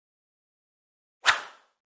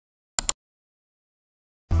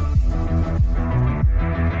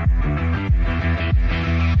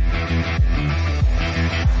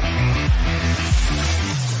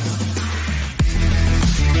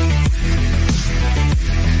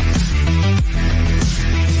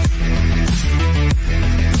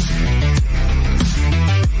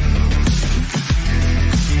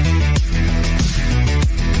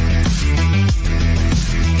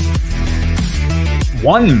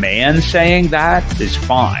one man saying that is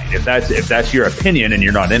fine. If that's your opinion and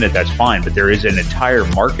you're not in it, that's fine. But there is an entire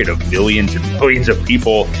market of millions and millions of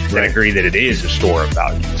people that agree that it is a store of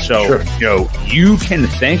value. So, you can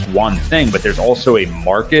think one thing, but there's also a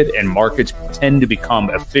market, and markets tend to become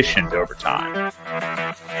efficient over time.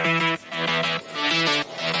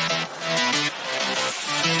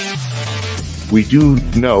 We do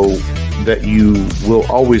know that you will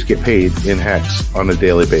always get paid in HEX on a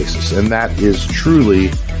daily basis. And that is truly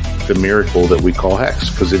the miracle that we call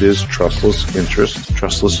HEX, because it is trustless interest,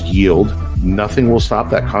 trustless yield. Nothing will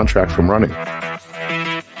stop that contract from running.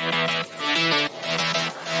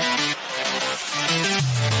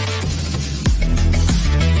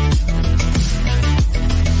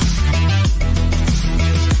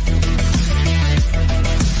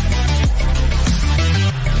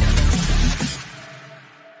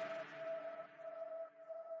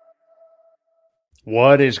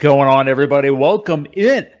 What is going on, everybody? Welcome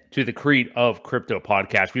in to the Creed of Crypto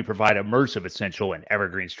podcast. We provide immersive, essential, and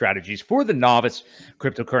evergreen strategies for the novice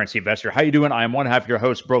cryptocurrency investor. How you doing? I am one half your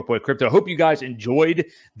host, Boi Crypto. Hope you guys enjoyed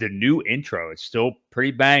the new intro. It's still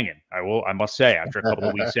pretty banging. I must say, after a couple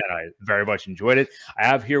of weeks in, I very much enjoyed it. I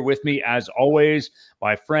have here with me, as always,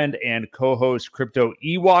 my friend and co-host, Crypto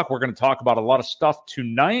Ewok. We're going to talk about a lot of stuff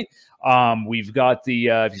tonight. We've got the,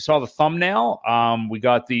 if you saw the thumbnail, we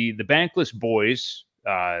got the Bankless Boys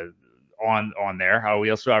on there. We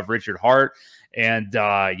also have Richard Hart. And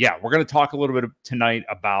yeah, we're going to talk a little bit tonight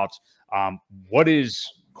about what is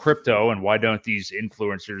crypto and why don't these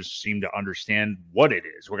influencers seem to understand what it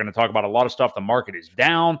is. We're going to talk about a lot of stuff. The market is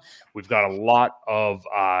down. We've got a lot of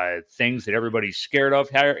things that everybody's scared of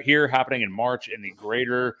here happening in March in the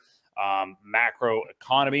greater macro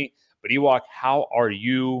economy. But Ewok, how are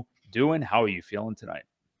you doing? How are you feeling tonight?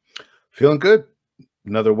 Feeling good.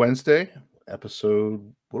 Another Wednesday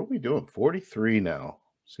episode. What are we doing? 43 now.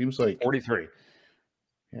 Seems like 43.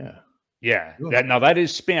 Yeah. Yeah. That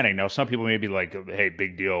is spanning. Now, some people may be like, hey,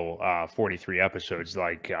 big deal. 43 episodes.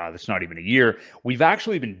 Like, that's not even a year. We've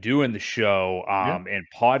actually been doing the show in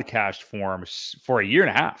podcast forms for a year and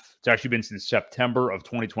a half. It's actually been since September of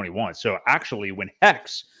 2021. So actually, when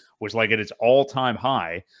HEX was like at its all-time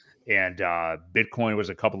high, and Bitcoin was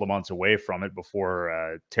a couple of months away from it before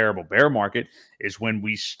a terrible bear market, is when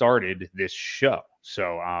we started this show.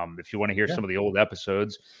 So if you want to hear some of the old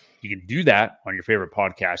episodes, you can do that on your favorite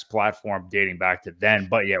podcast platform dating back to then.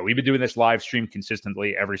 But yeah, we've been doing this live stream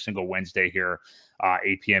consistently every single Wednesday here,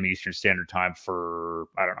 8 p.m. Eastern Standard Time for,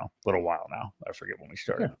 I don't know, a little while now. I forget when we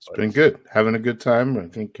started. Yeah, it's been good. Having a good time. I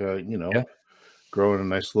think, growing a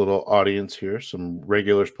nice little audience here. Some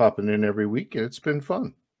regulars popping in every week, and it's been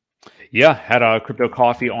fun. Yeah, had a crypto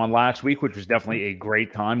coffee on last week, which was definitely a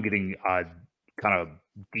great time getting kind of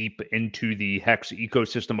deep into the HEX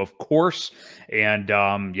ecosystem, of course. And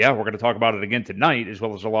yeah, we're going to talk about it again tonight, as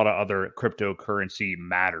well as a lot of other cryptocurrency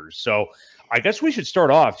matters. So I guess we should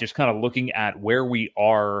start off just kind of looking at where we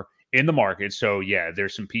are in the market. So yeah,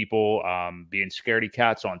 there's some people being scaredy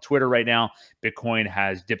cats on Twitter right now. Bitcoin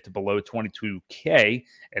has dipped below 22K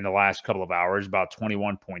in the last couple of hours, about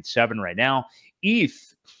 21.7 right now.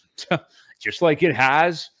 ETH, just like it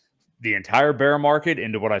has the entire bear market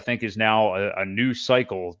into what I think is now a new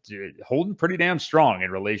cycle, holding pretty damn strong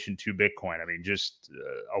in relation to Bitcoin. I mean, just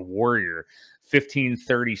a warrior.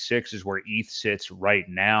 1536 is where ETH sits right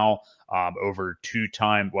now, over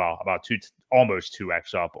almost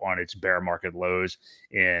 2x up on its bear market lows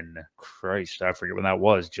in, Christ, I forget when that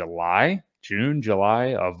was, July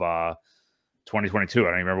of 2022. I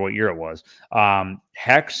don't even remember what year it was.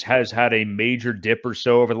 HEX has had a major dip or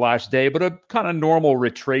so over the last day, but a kind of normal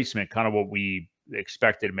retracement, kind of what we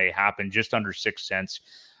expected may happen, just under 6 cents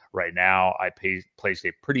right now. I placed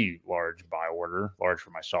a pretty large buy order, large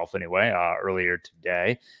for myself anyway, earlier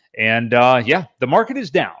today. And yeah, the market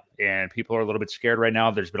is down and people are a little bit scared right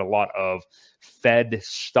now. There's been a lot of Fed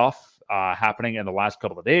stuff happening in the last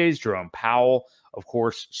couple of days. Jerome Powell, of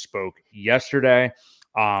course, spoke yesterday,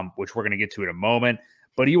 which we're going to get to in a moment.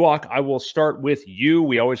 But Ewok, I will start with you.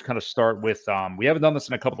 We always kind of start with, we haven't done this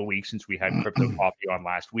in a couple of weeks since we had Crypto Coffee on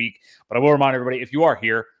last week. But I will remind everybody, if you are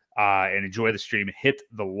here and enjoy the stream, hit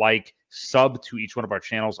the like, sub to each one of our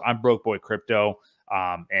channels. I'm Boi Crypto.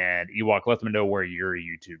 And Ewok, let them know where your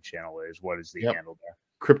YouTube channel is. What is the handle there?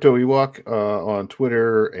 Crypto Ewok on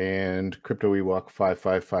Twitter and Crypto Ewok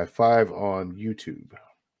 5555 on YouTube.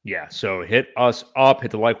 Yeah, so hit us up, hit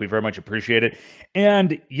the like. We very much appreciate it.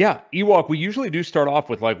 And yeah, Ewok, we usually do start off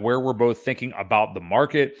with like where we're both thinking about the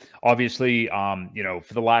market. Obviously,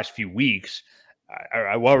 for the last few weeks,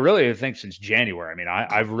 really, I think since January, I mean,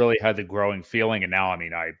 I've really had the growing feeling. And now, I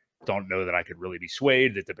mean, I don't know that I could really be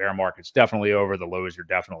swayed that the bear market's definitely over. The lows are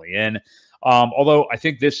definitely in. Although I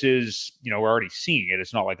think this is, we're already seeing it.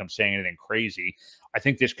 It's not like I'm saying anything crazy. I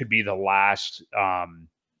think this could be the last. I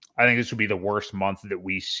think this would be the worst month that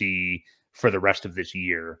we see for the rest of this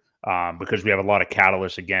year. Because we have a lot of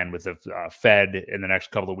catalysts again with the Fed in the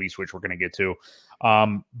next couple of weeks, which we're going to get to.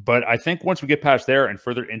 But I think once we get past there and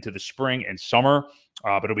further into the spring and summer,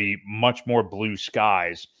 it'll be much more blue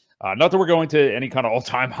skies. Not that we're going to any kind of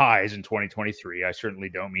all-time highs in 2023. I certainly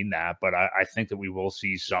don't mean that, but I think that we will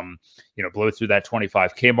see some, blow through that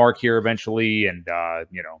 25K mark here eventually, and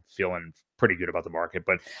feeling pretty good about the market.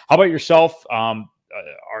 But how about yourself?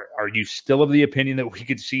 Are you still of the opinion that we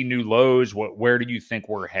could see new lows? Where do you think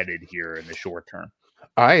we're headed here in the short term?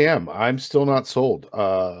 I am. I'm still not sold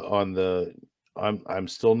on the. I'm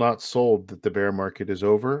still not sold that the bear market is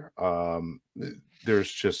over. There's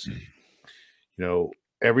just,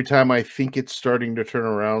 every time I think it's starting to turn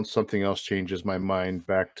around, something else changes my mind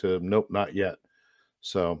back to nope, not yet.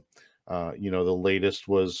 So, the latest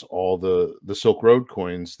was all the Silk Road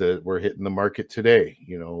coins that were hitting the market today.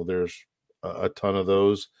 There's a ton of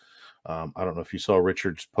those. I don't know if you saw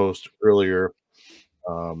Richard's post earlier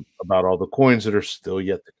about all the coins that are still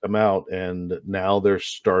yet to come out, and now they're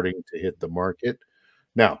starting to hit the market.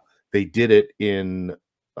 Now, they did it in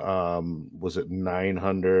was it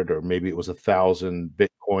 900 or maybe it was 1,000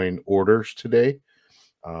 Bitcoin orders today,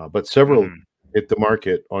 but several hit the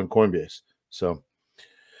market on Coinbase. So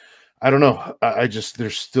I don't know. I just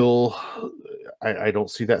there's still I don't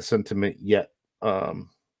see that sentiment yet.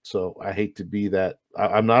 So I hate to be that.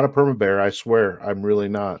 I'm not a perma bear. I swear, I'm really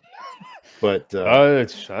not. But I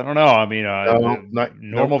don't know. I mean,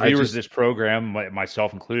 normal viewers of this program,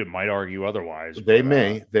 myself included, might argue otherwise. They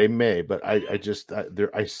may. But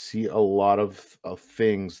I see a lot of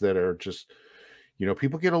things that are just,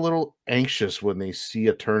 people get a little anxious when they see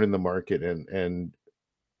a turn in the market and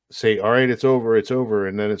say, all right, it's over,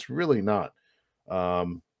 and then it's really not.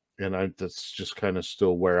 That's just kind of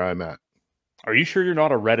still where I'm at. Are you sure you're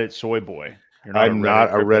not a Reddit soy boy? I'm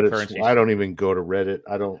not a Reddit. I don't even go to Reddit.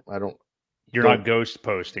 I don't. You're not ghost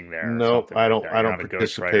posting there. No, I don't. I don't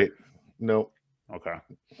participate. Nope. Okay.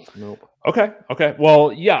 Nope. Okay.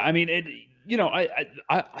 Well, yeah. I mean,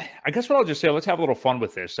 I guess what I'll just say. Let's have a little fun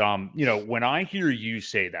with this. When I hear you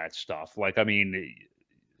say that stuff,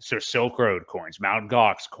 so Silk Road coins, Mt.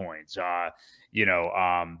 Gox coins,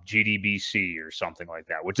 GDBC or something like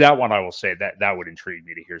that, which that one I will say that would intrigue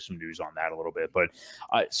me to hear some news on that a little bit. But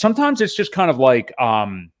sometimes it's just kind of like,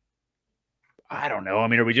 I don't know. I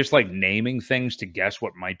mean, are we just like naming things to guess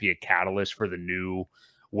what might be a catalyst for the new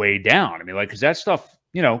way down? I mean, because that stuff,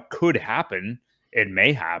 could happen. It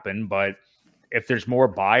may happen, but if there's more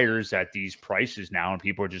buyers at these prices now and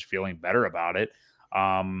people are just feeling better about it,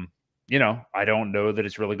 I don't know that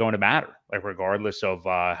it's really going to matter, regardless of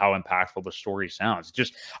how impactful the story sounds.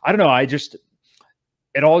 I don't know.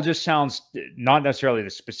 It all just sounds not necessarily the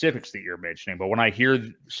specifics that you're mentioning, but when I hear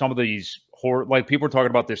some of these people are talking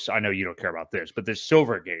about this, I know you don't care about this, but this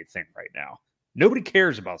Silvergate thing right now, nobody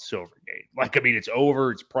cares about Silvergate. It's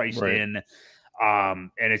over, it's priced in.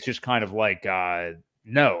 And it's just kind of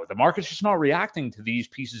no, the market's just not reacting to these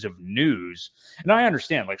pieces of news. And I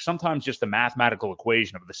understand, sometimes just the mathematical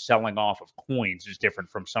equation of the selling off of coins is different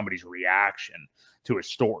from somebody's reaction to a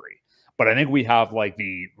story. But I think we have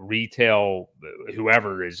the retail,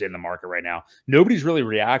 whoever is in the market right now, nobody's really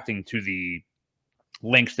reacting to the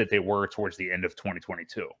links that they were towards the end of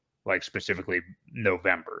 2022, specifically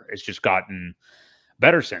November. It's just gotten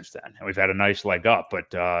better since then, and we've had a nice leg up.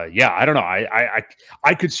 But I don't know.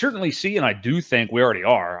 I could certainly see, and I do think we already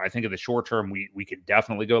are. I think in the short term, we could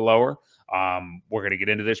definitely go lower. We're going to get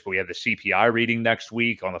into this, but we have the CPI reading next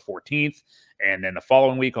week on the 14th, and then the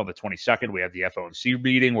following week on the 22nd, we have the FOMC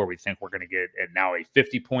reading where we think we're going to get now a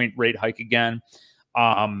 50-point rate hike again.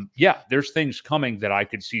 There's things coming that I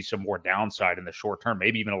could see some more downside in the short term,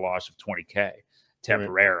 maybe even a loss of 20K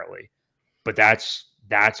temporarily. Right. But that's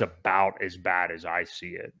about as bad as I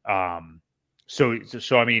see it. So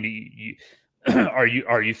I mean, are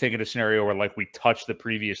you thinking a scenario where like we touch the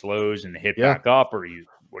previous lows and hit back up, or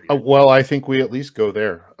what do you well, I think we at least go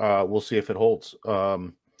there. We'll see if it holds.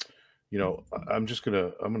 You know, I'm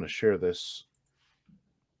gonna share this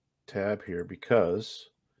tab here because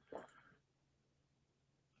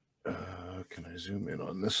can I zoom in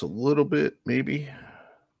on this a little bit? Maybe.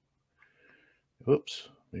 Oops,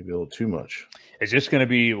 maybe a little too much. Is this going to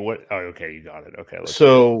be what? Oh, okay, you got it. Okay.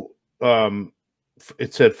 So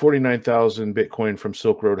it said 49,000 Bitcoin from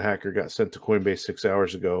Silk Road hacker got sent to Coinbase 6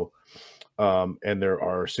 hours ago, and there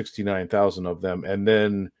are 69,000 of them. And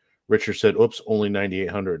then Richard said, "Oops, only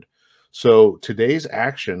 9,800." So today's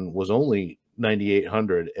action was only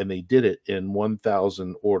 9,800, and they did it in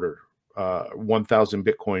 1,000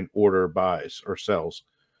 Bitcoin order buys or sells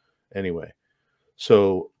anyway.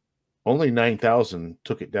 So only 9,000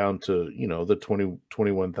 took it down to, the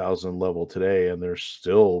 21,000 level today, and they're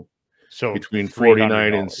still between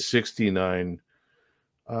 49 and 69.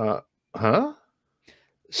 Huh?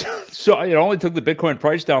 So it only took the Bitcoin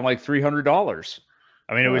price down like $300.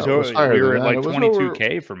 I mean, it was we were at like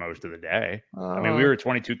 22K for most of the day. I mean, we were at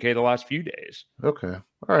 22K the last few days. Okay.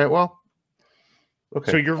 All right. Well,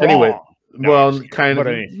 okay. So you're wrong. Anyway, No, well, kind of,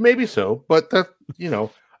 maybe so, but that,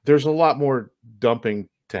 there's a lot more dumping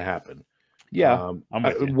to happen. Yeah.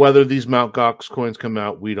 Whether these Mt. Gox coins come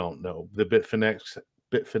out, we don't know. The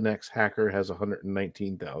Bitfinex hacker has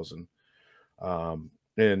 119,000.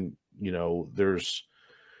 And, there's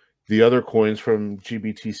the other coins from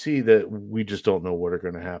GBTC that we just don't know what are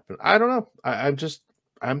going to happen. I don't know.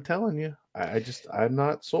 I'm telling you, I'm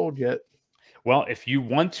not sold yet. Well, if you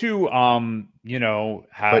want to,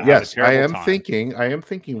 but yes, I am thinking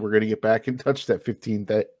we're going to get back in touch that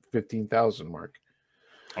 15,000 mark.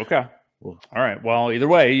 Okay. All right. Well, either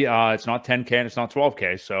way, it's not 10K and it's not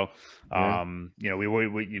 12K. So,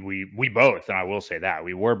 we both, and I will say that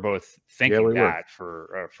we were both thinking that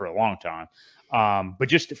for a long time. But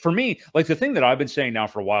just for me, like the thing that I've been saying now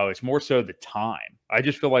for a while, it's more so the time. I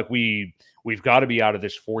just feel like we've got to be out of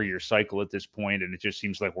this 4-year cycle at this point, and it just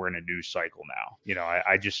seems like we're in a new cycle now.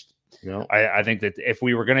 I think that if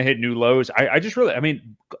we were going to hit new lows, I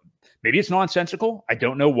mean, maybe it's nonsensical. I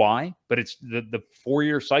don't know why, but it's the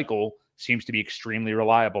 4-year cycle seems to be extremely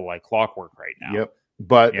reliable, like clockwork right now. Yep.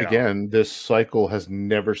 But again, this cycle has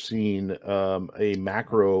never seen a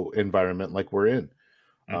macro environment like we're in.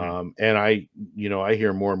 And I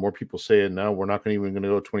hear more and more people saying, no, we're not even going to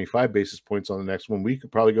go 25 basis points on the next one. We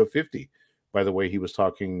could probably go 50 by the way he was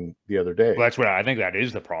talking the other day. Well, that's what I think that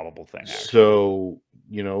is the probable thing. Actually. So,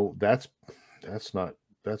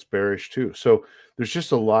 that's bearish too. So there's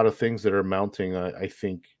just a lot of things that are mounting, I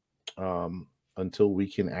think, until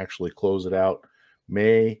we can actually close it out.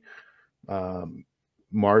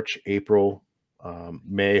 March, April,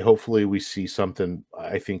 May. Hopefully we see something.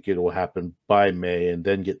 I think it will happen by May and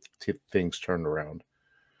then get things turned around.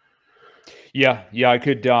 Yeah, I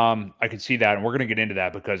could see that, and we're going to get into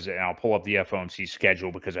that because, and I'll pull up the FOMC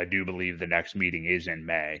schedule because I do believe the next meeting is in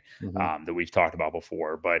May, that we've talked about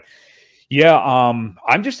before. But yeah,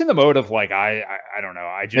 I'm just in the mode of like I don't know.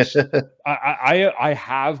 I just I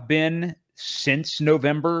have been since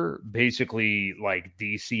November, basically like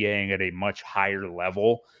DCAing at a much higher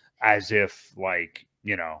level, as if like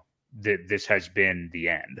this has been the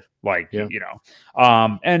end. Like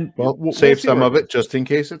and we'll save some of it just in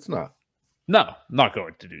case it's not. No, not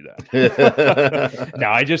going to do that.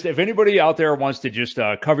 No, if anybody out there wants to just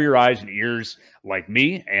cover your eyes and ears like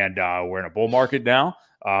me, and we're in a bull market now,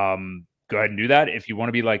 go ahead and do that. If you want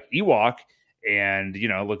to be like Ewok and,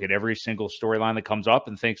 look at every single storyline that comes up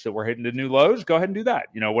and thinks that we're hitting the new lows, go ahead and do that.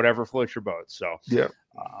 Whatever floats your boat. So, yeah.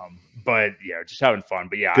 But yeah, just having fun.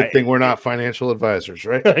 But yeah, good thing we're not financial advisors,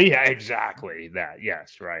 right? Yeah, exactly that.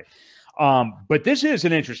 Yes, right. But this is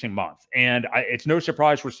an interesting month, and it's no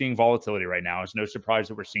surprise we're seeing volatility right now. It's no surprise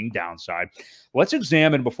that we're seeing downside. Let's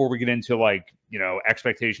examine, before we get into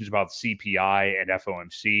expectations about CPI and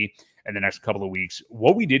FOMC in the next couple of weeks,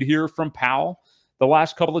 what we did hear from Powell the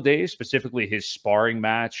last couple of days, specifically his sparring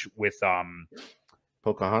match with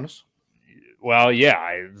Pocahontas. Well,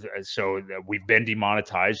 yeah. So we've been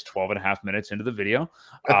demonetized 12.5 minutes into the video.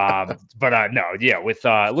 But no, yeah, with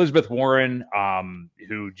Elizabeth Warren,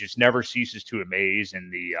 who just never ceases to amaze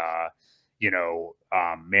in the,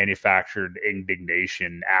 manufactured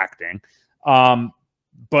indignation acting.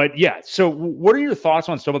 But yeah, so what are your thoughts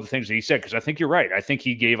on some of the things that he said? Because I think you're right. I think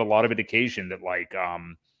he gave a lot of indication that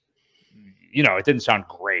it didn't sound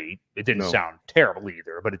great. It didn't sound terrible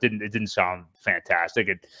either, but it didn't sound fantastic.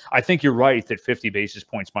 I think you're right that 50 basis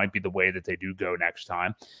points might be the way that they do go next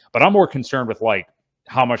time. But I'm more concerned with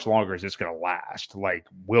how much longer is this going to last?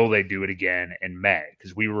 Will they do it again in May?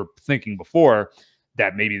 Because we were thinking before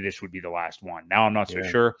that maybe this would be the last one. Now I'm not so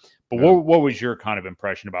sure. But what was your kind of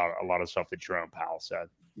impression about a lot of stuff that Jerome Powell said?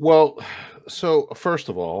 Well, so first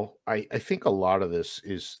of all, I think a lot of this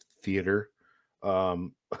is theater.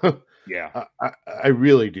 Yeah, I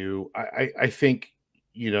really do. I think,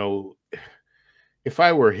 if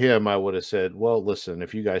I were him, I would have said, well, listen,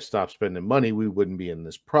 if you guys stop spending money, we wouldn't be in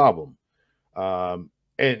this problem.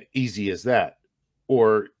 And easy as that.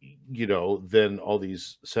 Or, then all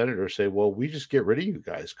these senators say, well, we just get rid of you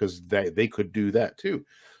guys, because they could do that too.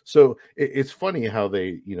 So it's funny how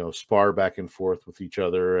they, spar back and forth with each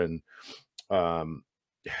other. And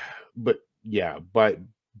but yeah, but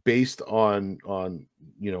based on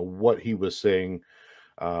what he was saying,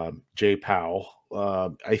 Jay Powell,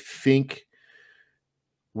 I think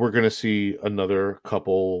we're going to see another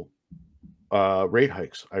couple rate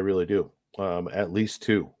hikes. I really do, at least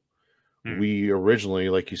two. We originally,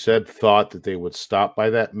 like you said, thought that they would stop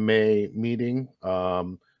by that May meeting.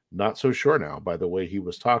 Not so sure now, by the way he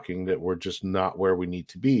was talking, that we're just not where we need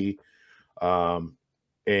to be.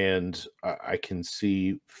 And I can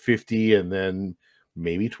see 50 and then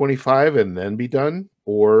maybe 25 and then be done,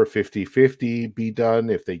 or 50-50 be done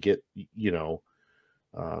if they get,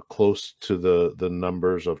 close to the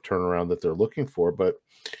numbers of turnaround that they're looking for. But,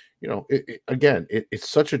 it's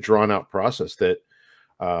such a drawn out process that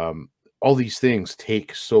all these things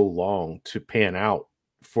take so long to pan out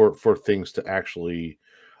for things to actually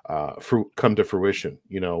come to fruition.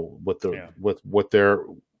 What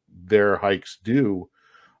their hikes do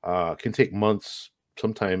can take months,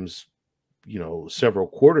 sometimes several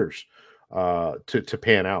quarters to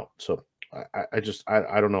pan out. So I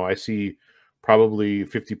don't know. I see probably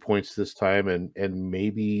 50 points this time and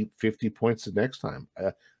maybe 50 points the next time.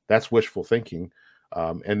 That's wishful thinking.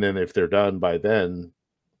 And then if they're done by then,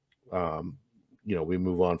 we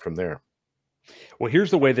move on from there. Well,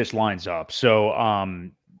 here's the way this lines up. So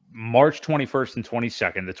March 21st and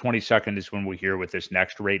 22nd, the 22nd is when we hear what this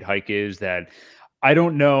next rate hike is. That I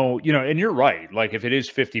don't know, and you're right. Like if it is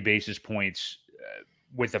 50 basis points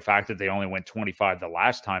with the fact that they only went 25 the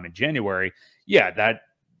last time in January, yeah, that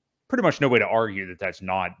pretty much no way to argue that that's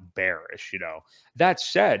not bearish. That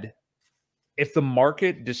said, if the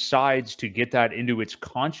market decides to get that into its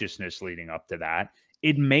consciousness leading up to that,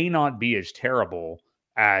 it may not be as terrible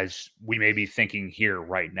as we may be thinking here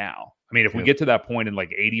right now. I mean, if we get to that point and like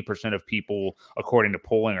 80% of people, according to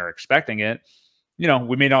polling, are expecting it,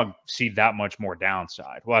 we may not see that much more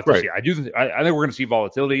downside. We'll have to see. I think we're going to see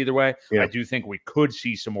volatility either way. Yeah. I do think we could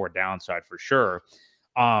see some more downside for sure.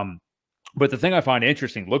 But the thing I find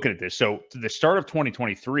interesting looking at this, so the start of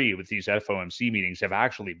 2023 with these FOMC meetings have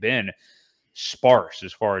actually been sparse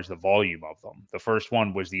as far as the volume of them. The first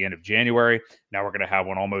one was the end of January. Now we're going to have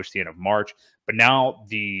one almost the end of March. But now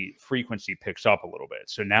the frequency picks up a little bit.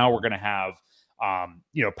 So now we're going to have,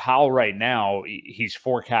 Powell right now, he's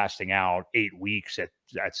forecasting out 8 weeks at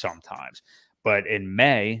some times. But in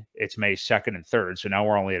May, it's May 2nd and 3rd. So now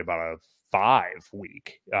we're only at about a 5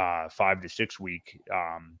 to 6 week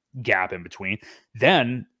gap in between.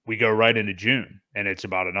 Then we go right into June and it's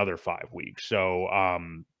about another 5 weeks. So,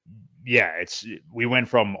 we went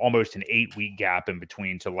from almost an 8 week gap in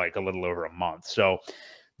between to like a little over a month. So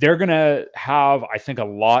they're going to have, I think, a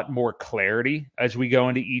lot more clarity as we go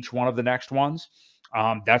into each one of the next ones.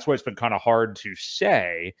 That's why it's been kind of hard to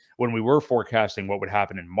say when we were forecasting what would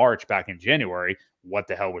happen in March back in January, what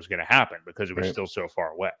the hell was going to happen because it was still so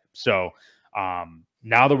far away. So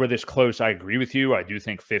now that we're this close, I agree with you. I do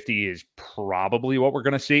think 50 is probably what we're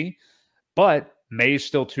going to see, but May is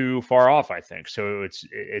still too far off, I think. So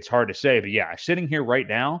it's hard to say. But yeah, sitting here right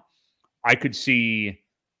now, I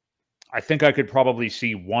think I could probably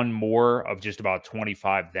see one more of just about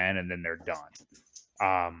 25 then, and then they're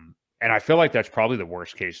done. And I feel like that's probably the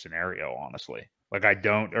worst case scenario, honestly. Like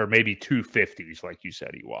or maybe 250s, like you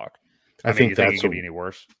said, Ewok. I think that's it could be any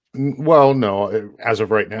worse. Well, no, as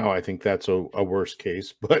of right now, I think that's a worst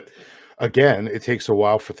case. But again, it takes a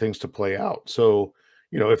while for things to play out. So,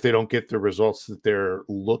 if they don't get the results that they're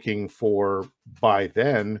looking for by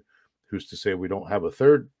then, who's to say we don't have a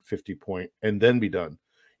third 50 point and then be done?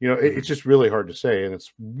 It's just really hard to say. And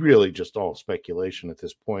it's really just all speculation at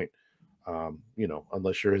this point.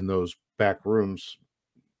 Unless you're in those back rooms,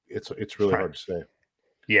 it's really hard to say.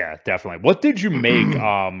 Yeah, definitely. What did you make?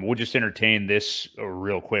 We'll just entertain this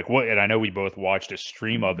real quick. And I know we both watched a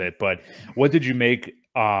stream of it, but what did you make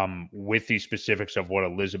with the specifics of what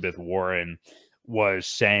Elizabeth Warren was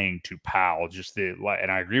saying to Powell?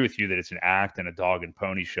 And I agree with you that it's an act and a dog and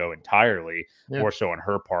pony show entirely, more so on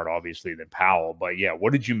her part, obviously, than Powell. But yeah,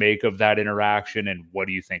 what did you make of that interaction, and what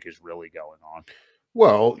do you think is really going on?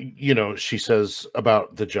 Well, she says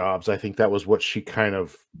about the jobs. I think that was what she kind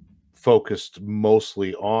of focused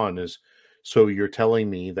mostly on is, so you're telling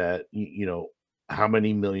me that, how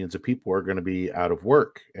many millions of people are going to be out of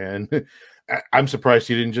work? And I'm surprised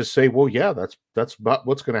you didn't just say, well, yeah, that's about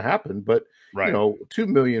what's going to happen. But, 2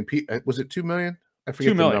 million people, was it 2 million? I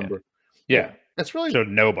forget the number. Yeah. That's really, so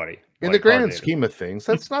nobody in the grand scheme of things,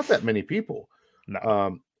 that's not that many people.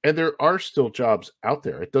 No. And there are still jobs out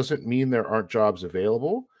there. It doesn't mean there aren't jobs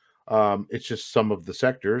available. It's just some of the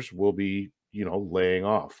sectors will be, laying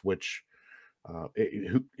off, which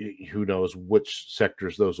who knows which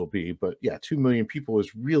sectors those will be. But yeah, 2 million people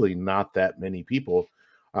is really not that many people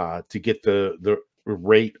to get the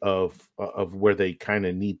rate of where they kind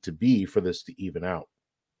of need to be for this to even out.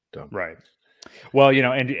 So. Right. Well, you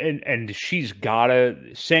know, and she's gotta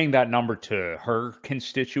saying that number to her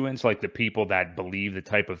constituents, like the people that believe the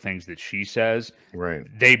type of things that she says, Right.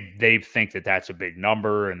 they think that that's a big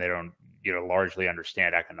number, and they don't, you know, largely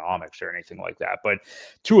understand economics or anything like that. But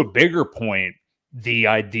to a bigger point, the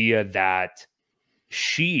idea that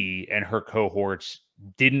she and her cohorts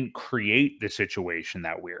didn't create the situation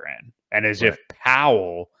that we're in, and as Right. if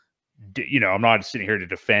Powell, you know, I'm not sitting here to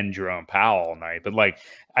defend Jerome Powell all night, but like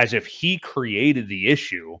as if he created the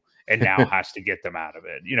issue and now has to get them out of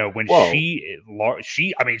it. You know, when Well,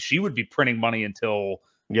 I mean, she would be printing money until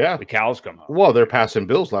yeah. the cows come home. Well, they're passing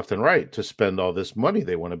bills left and right to spend all this money.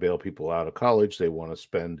 They want to bail people out of college. They want to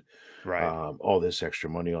spend Right. all this extra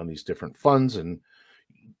money on these different funds. And,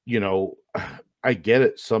 you know, I get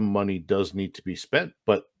it. Some money does need to be spent,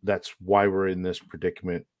 but that's why we're in this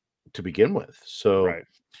predicament to begin with. So, Right.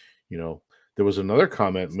 you know, there was another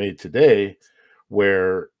comment made today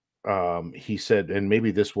where he said, and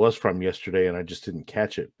maybe this was from yesterday and I just didn't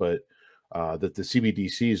catch it, but that the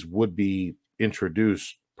CBDCs would be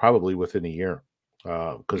introduced probably within a year,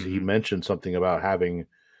 because he mentioned something about having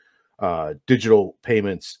digital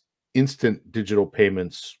payments, instant digital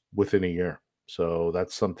payments within a year. So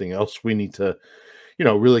that's something else we need to, you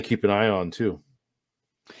know, really keep an eye on too.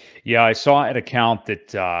 Yeah, I saw an account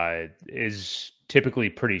that is typically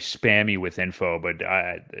pretty spammy with info, but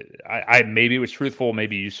I maybe it was truthful.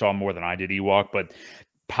 Maybe you saw more than I did, Ewok. But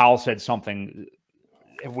Powell said something.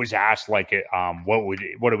 It was asked like, what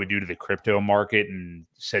do we do to the crypto market, and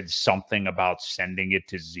said something about sending it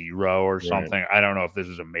to zero or something. Right. I don't know if this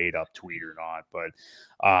was a made up tweet or not, but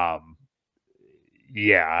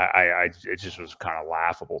yeah, it just was kind of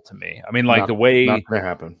laughable to me. I mean, like the way not going to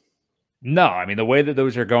happen. No, I mean, the way that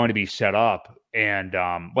those are going to be set up, and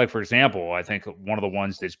like for example, I think one of the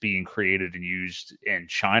ones that's being created and used in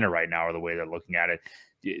China right now, or the way they're looking at it,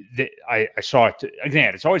 I saw it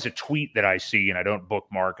again. It's always a tweet that I see, and I don't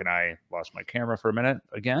bookmark. And I lost my camera for a minute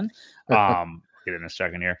again. Get in a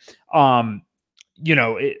second here. You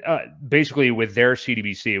know, basically with their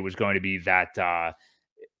CDBC, it was going to be that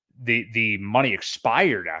the money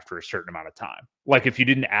expired after a certain amount of time. Like if you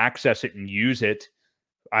didn't access it and use it,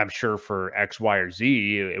 I'm sure for X, Y, or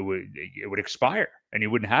Z, it would expire and you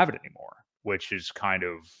wouldn't have it anymore, which is kind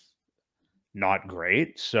of not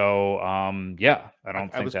great. So, yeah, I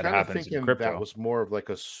don't think that happens in crypto. That was more of like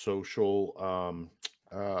a social,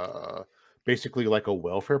 basically like a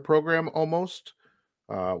welfare program almost,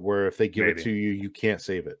 where if they give it to you, you can't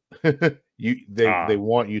save it. They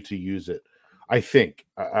want you to use it. I think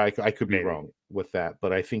I could be wrong with that,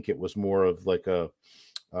 but I think it was more of like a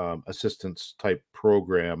assistance type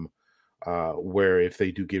program, where if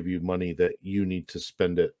they do give you money that you need to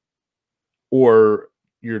spend it, or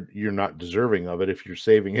you're not deserving of it. If you're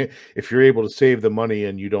saving it, if you're able to save the money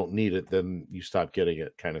and you don't need it, then you stop getting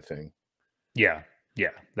it, kind of thing. Yeah,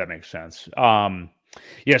 that makes sense.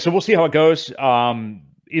 Yeah, so we'll see how it goes.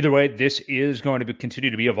 Either way, this is going to continue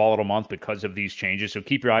to be a volatile month because of these changes. So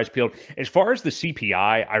keep your eyes peeled. As far as the CPI,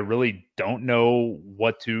 I really don't know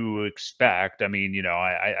what to expect. I mean, you know,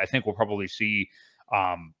 I think we'll probably see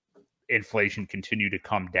inflation continue to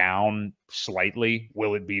come down slightly.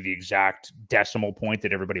 Will it be the exact decimal point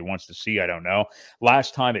that everybody wants to see? I don't know.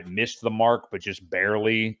 Last time it missed the mark, but just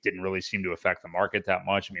barely. Didn't really seem to affect the market that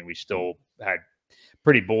much. I mean, we still had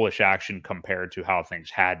pretty bullish action compared to how things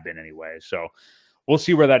had been anyway. So we'll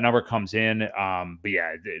see where that number comes in. But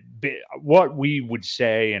yeah, what we would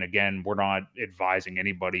say, and again, we're not advising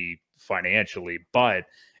anybody financially, but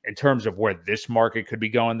in terms of where this market could be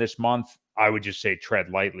going this month, I would just say tread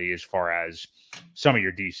lightly as far as some of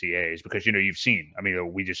your DCAs, because, you know, you've seen, I mean,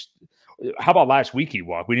 how about last week,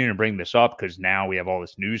 Ewok? We didn't even bring this up because now we have all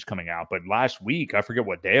this news coming out. But last week, I forget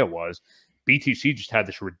what day it was, BTC just had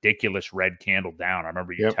this ridiculous red candle down. I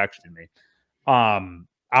remember you texted me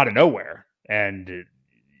out of nowhere. And,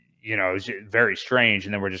 you know, it was very strange.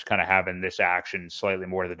 And then we're just kind of having this action slightly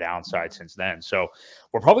more to the downside since then. So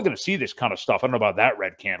we're probably going to see this kind of stuff. I don't know about that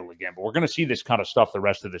red candle again, but we're going to see this kind of stuff the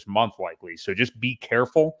rest of this month likely. So just be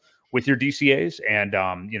careful with your DCAs. And,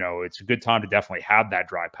 you know, it's a good time to definitely have that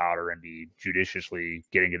dry powder and be judiciously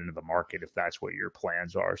getting it into the market if that's what your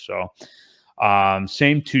plans are. So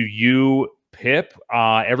same to you, Pip.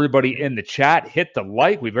 Everybody in the chat, hit the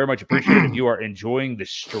like. We very much appreciate it if you are enjoying the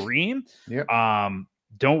stream.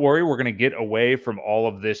 Don't worry, we're going to get away from all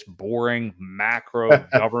of this boring macro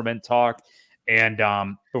government talk. And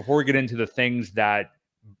before we get into the things that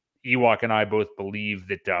Ewok and I both believe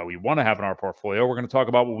that we want to have in our portfolio, we're going to talk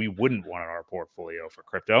about what we wouldn't want in our portfolio for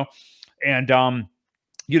crypto. And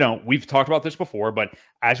we've talked about this before, but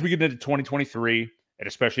as we get into 2023 and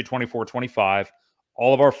especially 24, 25,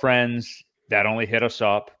 all of our friends that only hit us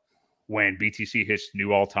up when BTC hits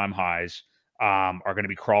new all-time highs are going to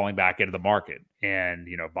be crawling back into the market and,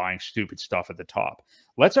 buying stupid stuff at the top.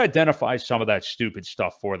 Let's identify some of that stupid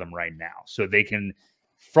stuff for them right now so they can,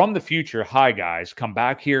 from the future, hi guys, come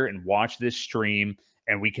back here and watch this stream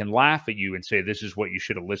and we can laugh at you and say, this is what you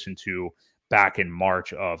should have listened to back in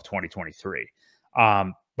March of 2023.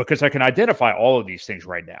 Because I can identify all of these things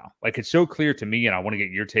right now. Like, it's so clear to me, and I want to get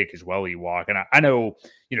your take as well, Ewok. And I know,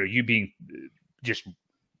 you being just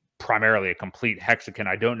primarily a complete hexagon,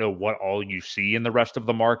 I don't know what all you see in the rest of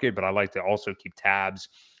the market, but I like to also keep tabs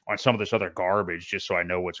on some of this other garbage just so I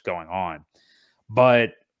know what's going on.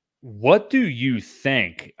 But what do you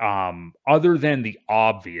think, other than the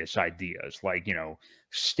obvious ideas, like,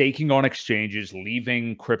 staking on exchanges,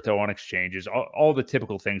 leaving crypto on exchanges, all the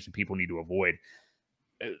typical things that people need to avoid?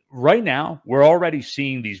 Right now, we're already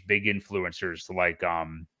seeing these big influencers like,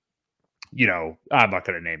 I'm not going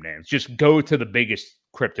to name names. Just go to the biggest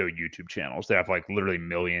crypto YouTube channels. They have like literally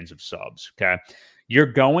millions of subs. Okay. You're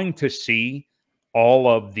going to see all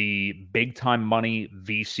of the big time money,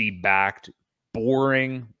 VC backed,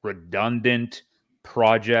 boring, redundant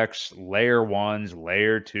projects, layer ones,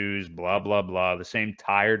 layer twos, blah, blah, blah. The same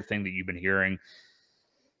tired thing that you've been hearing,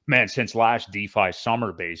 man, since last DeFi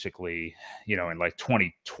summer, basically, in like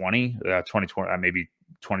 2020, maybe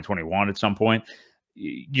 2021 at some point.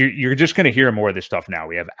 You're just going to hear more of this stuff now.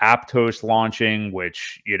 We have Aptos launching,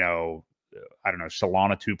 which, I don't know,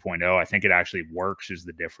 Solana 2.0. I think it actually works is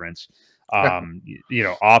the difference.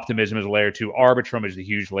 Optimism is layer 2. Arbitrum is the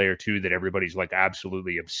huge layer 2 that everybody's like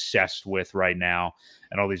absolutely obsessed with right now,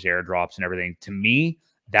 and all these airdrops and everything. To me,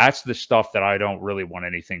 that's the stuff that I don't really want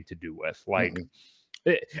anything to do with. Like,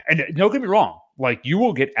 and don't get me wrong, like, you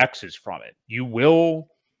will get X's from it. You will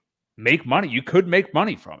make money. You could make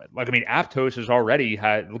money from it. Like, I mean, Aptos has already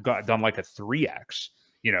done like a 3x,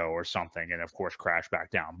 or something, and of course crashed back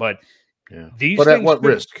down. But these things, at what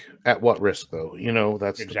risk? At what risk, though?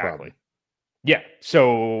 That's exactly the problem. Yeah.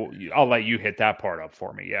 So I'll let you hit that part up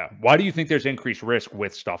for me. Yeah. Why do you think there's increased risk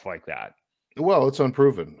with stuff like that? Well, it's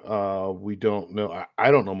unproven. We don't know. I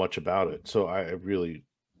don't know much about it. So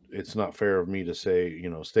it's not fair of me to say,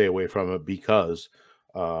 stay away from it because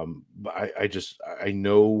I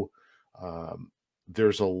know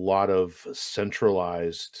there's a lot of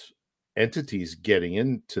centralized entities getting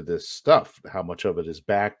into this stuff. How much of it is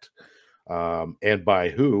backed and by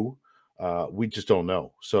who, we just don't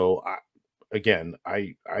know. So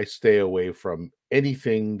I stay away from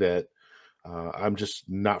anything that I'm just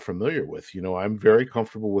not familiar with. I'm very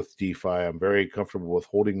comfortable with DeFi. I'm very comfortable with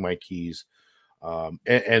holding my keys.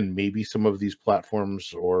 And maybe some of these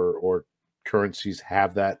platforms or currencies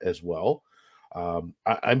have that as well.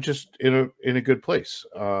 I'm just in a good place.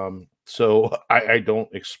 So I don't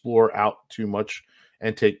explore out too much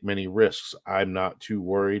and take many risks. I'm not too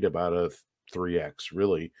worried about a 3x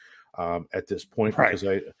really at this point,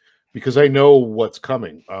 right, because I know what's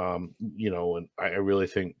coming. And I really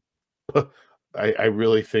think I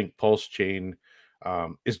really think PulseChain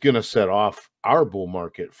is going to set off our bull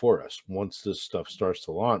market for us once this stuff starts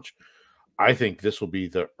to launch. I think this will be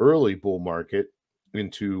the early bull market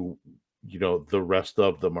into the rest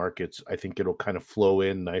of the markets. I think it'll kind of flow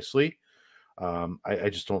in nicely. I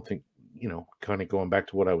just don't think, kind of going back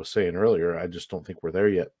to what I was saying earlier, I just don't think we're there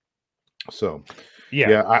yet. So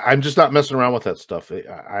yeah, I'm just not messing around with that stuff.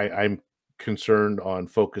 I'm concerned on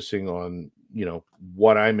focusing on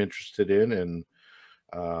what I'm interested in and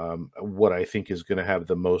what I think is going to have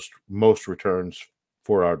the most returns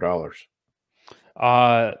for our dollars.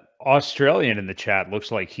 Australian in the chat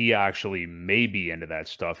looks like he actually may be into that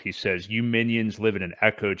stuff. He says, you minions live in an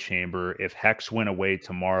echo chamber. If Hex went away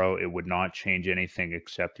tomorrow, it would not change anything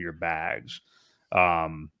except your bags.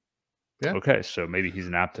 Yeah. Okay, so maybe he's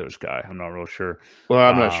an Aptos guy. I'm not real sure. Well,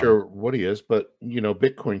 I'm not sure what he is, but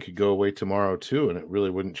Bitcoin could go away tomorrow too, and it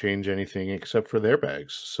really wouldn't change anything except for their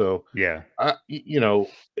bags. So yeah,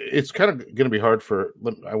 it's kind of going to be hard for.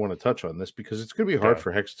 I want to touch on this because it's going to be hard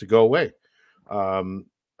for Hex to go away.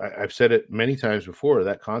 I've said it many times before.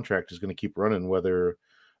 That contract is going to keep running whether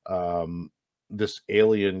this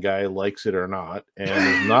alien guy likes it or not, and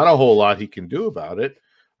there's not a whole lot he can do about it.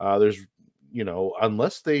 There's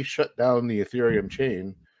unless they shut down the Ethereum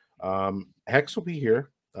chain, Hex will be here.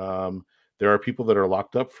 There are people that are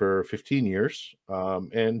locked up for 15 years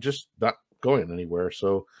and just not going anywhere.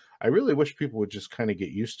 So I really wish people would just kind of get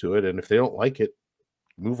used to it. And if they don't like it,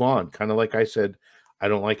 move on. Kind of like I said, I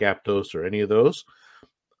don't like Aptos or any of those.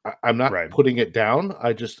 I'm not putting it down.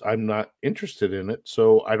 I'm not interested in it.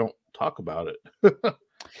 So I don't talk about it.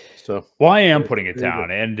 So, well, I am putting it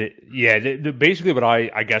down, and yeah, basically what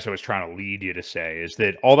I guess I was trying to lead you to say is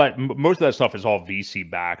that all that most of that stuff is all VC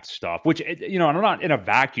backed stuff, which you know, and I'm not in a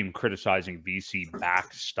vacuum criticizing VC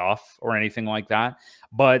backed stuff or anything like that,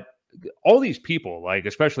 but all these people, like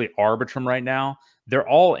especially Arbitrum right now, they're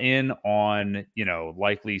all in on, you know,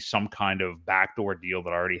 likely some kind of backdoor deal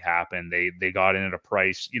that already happened. They got in at a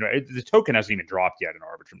price, you know, the token hasn't even dropped yet in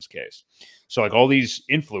Arbitrum's case. So like all these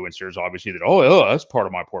influencers, obviously that, oh, that's part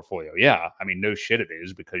of my portfolio. Yeah. I mean, no shit it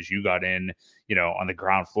is, because you got in, you know, on the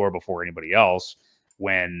ground floor before anybody else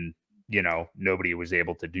when, you know, nobody was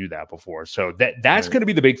able to do that before. So that's going to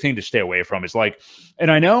be the big thing to stay away from, is like,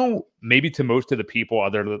 and I know maybe to most of the people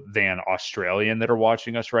other than Australian that are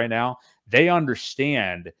watching us right now, they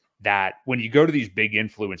understand that when you go to these big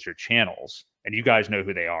influencer channels, and you guys know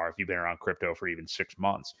who they are if you've been around crypto for even 6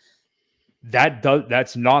 months,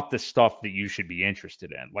 that's not the stuff that you should be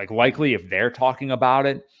interested in. Like likely if they're talking about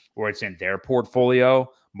it or it's in their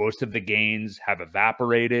portfolio, most of the gains have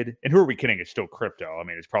evaporated. And who are we kidding? It's still crypto. I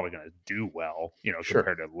mean, it's probably going to do well, you know,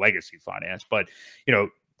 compared to legacy finance. But, you know,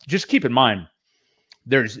 just keep in mind,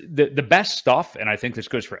 there's the best stuff, and I think this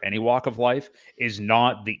goes for any walk of life, is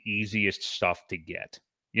not the easiest stuff to get.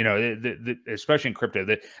 You know, especially in crypto,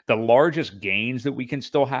 the largest gains that we can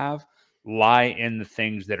still have lie in the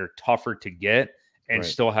things that are tougher to get and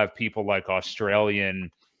still have people like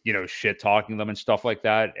Australian, you know, shit talking them and stuff like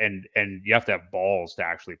that. And you have to have balls to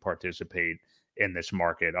actually participate in this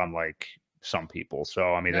market, unlike some people.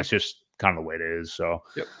 So, I mean, that's just kind of the way it is. So,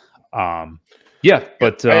 yeah,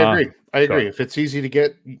 but I agree. If it's easy to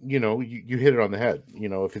get, you know, you hit it on the head. You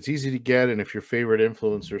know, if it's easy to get, and if your favorite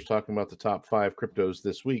influencer is talking about the top 5 cryptos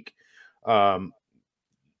this week,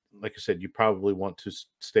 like I said, you probably want to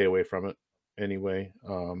stay away from it anyway.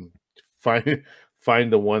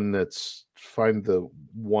 Find the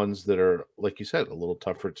ones that are, like you said, a little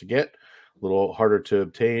tougher to get, a little harder to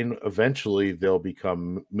obtain. Eventually, they'll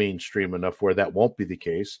become mainstream enough where that won't be the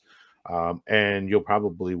case, and you'll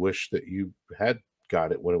probably wish that you had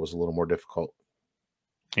got it when it was a little more difficult.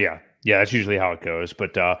 Yeah, that's usually how it goes.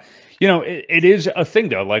 But, you know, it is a thing,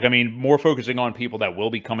 though. Like, I mean, more focusing on people that will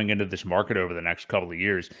be coming into this market over the next couple of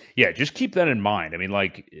years. Yeah, just keep that in mind. I mean,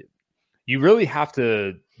 like, you really have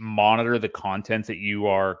to monitor the content that you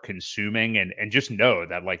are consuming, and just know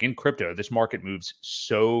that, like, in crypto, this market moves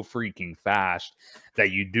so freaking fast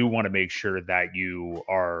that you do want to make sure that you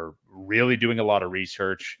are really doing a lot of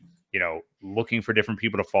research, you know, looking for different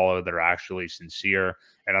people to follow that are actually sincere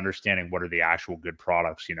and understanding what are the actual good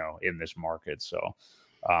products, you know, in this market. So,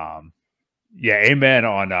 yeah, amen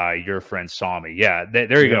on your friend Sami. Yeah,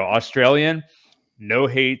 there you go. Australian, no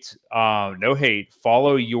hate, no hate.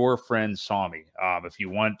 Follow your friend Sami. If you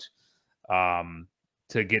want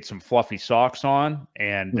to get some fluffy socks on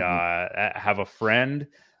and have a friend,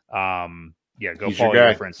 yeah, go follow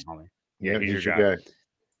your friend Sami. Yeah, he's your guy.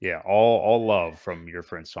 Yeah, all love from your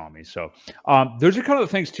friend Sami. So those are kind of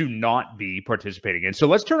the things to not be participating in. So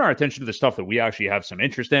let's turn our attention to the stuff that we actually have some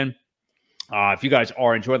interest in. If you guys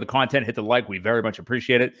are enjoying the content, hit the like. We very much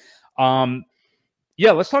appreciate it.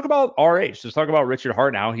 Yeah, let's talk about RH. Let's talk about Richard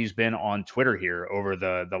Heart now. He's been on Twitter here over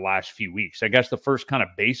the last few weeks. I guess the first kind of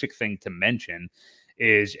basic thing to mention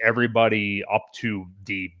is everybody up to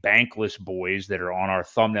the bankless boys that are on our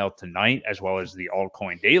thumbnail tonight, as well as the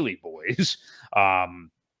altcoin daily boys.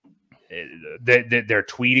 They're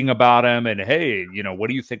tweeting about him and, hey, you know, what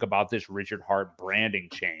do you think about this Richard Heart branding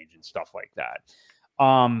change and stuff like that?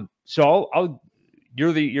 So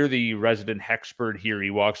you're the resident expert here,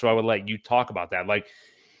 Ewok. So I would let you talk about that. Like,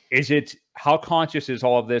 how conscious is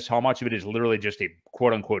all of this? How much of it is literally just a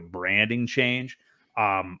quote unquote branding change?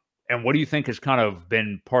 And what do you think has kind of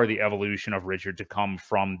been part of the evolution of Richard to come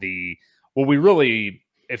from we really,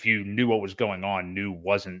 if you knew what was going on, knew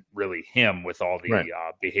wasn't really him with all the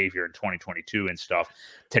behavior in 2022 and stuff,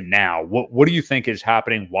 to now? What do you think is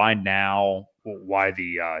happening? Why now? Why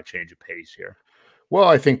the change of pace here? Well,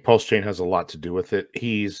 I think PulseChain has a lot to do with it.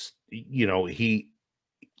 He's, you know, he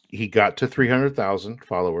got to 300,000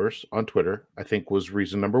 followers on Twitter, I think was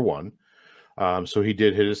reason number one. So he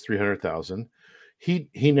did hit his 300,000.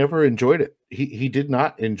 He never enjoyed it. He did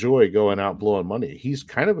not enjoy going out blowing money. He's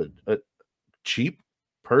kind of a cheap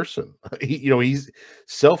person. He's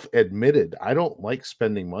self-admitted. I don't like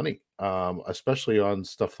spending money, especially on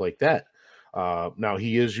stuff like that. Now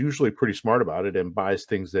he is usually pretty smart about it and buys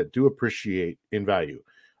things that do appreciate in value.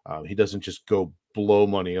 He doesn't just go blow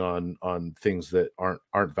money on things that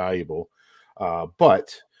aren't valuable.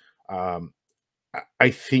 But I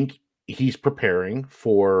think he's preparing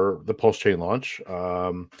for the PulseChain launch.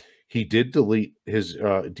 He did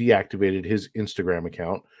deactivated his Instagram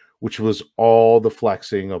account, which was all the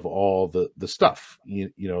flexing of all the stuff,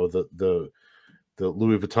 the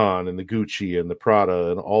Louis Vuitton and the Gucci and the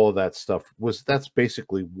Prada and all of that stuff. That's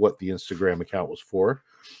basically what the Instagram account was for.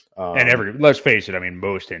 And let's face it, I mean,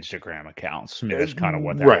 most Instagram accounts, I mean, that's kind of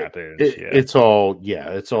what that right. app is. It's all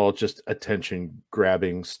just attention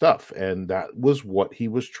grabbing stuff. And that was what he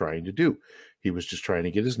was trying to do. He was just trying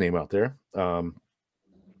to get his name out there.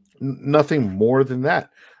 Nothing more than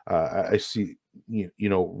that. I see,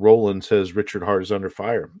 Roland says Richard Hart is under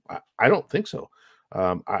fire. I don't think so.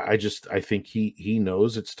 I think he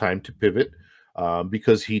knows it's time to pivot,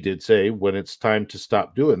 because he did say, when it's time to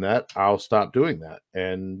stop doing that, I'll stop doing that.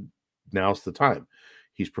 And now's the time.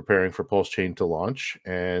 He's preparing for PulseChain to launch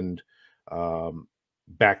and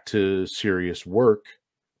back to serious work.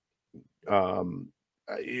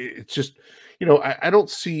 It's just, I don't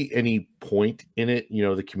see any point in it.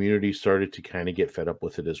 The community started to kind of get fed up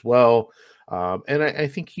with it as well. And I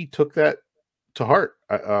think he took that to heart,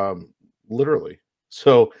 literally.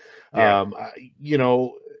 So, again,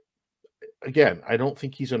 I don't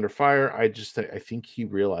think he's under fire. I think he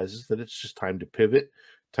realizes that it's just time to pivot,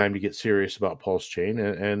 time to get serious about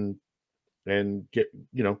PulseChain and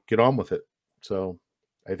get on with it. So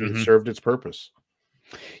I think it served its purpose.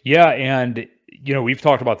 Yeah, and we've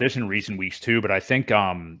talked about this in recent weeks too, but I think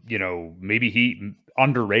maybe he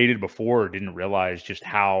underrated before, or didn't realize just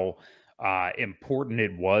how important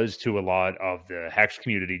it was to a lot of the Hex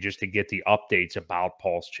community just to get the updates about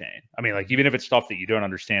PulseChain. I mean, like, even if it's stuff that you don't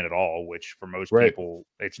understand at all, which for most people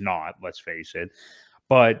it's not, let's face it.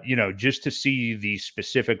 But, just to see the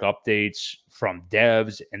specific updates from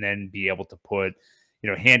devs and then be able to put,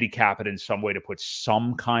 handicap it in some way to put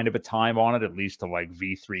some kind of a time on it, at least to like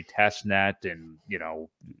V3 testnet and,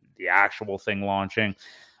 the actual thing launching.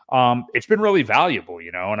 It's been really valuable,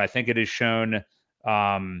 and I think it has shown,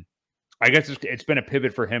 I guess it's been a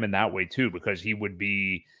pivot for him in that way too, because he would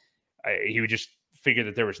just figure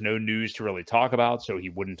that there was no news to really talk about, so he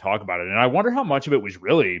wouldn't talk about it. And I wonder how much of it was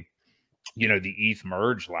really, the ETH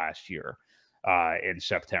merge last year in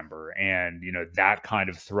September, and that kind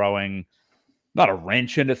of throwing not a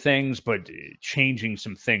wrench into things, but changing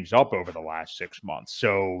some things up over the last 6 months.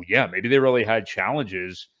 So yeah, maybe they really had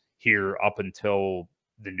challenges here up until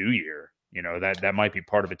the new year. That might be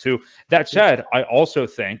part of it too. That said, I also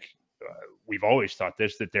think we've always thought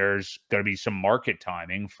this, that there's going to be some market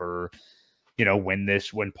timing for,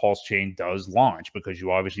 when PulseChain does launch, because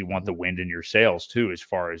you obviously want the wind in your sails too, as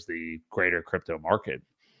far as the greater crypto market.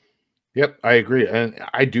 Yep, I agree. And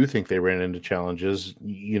I do think they ran into challenges.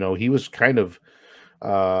 He was kind of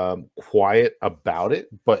quiet about it,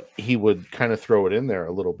 but he would kind of throw it in there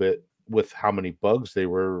a little bit with how many bugs they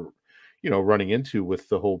were, running into with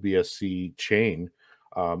the whole BSC chain,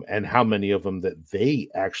 and how many of them that they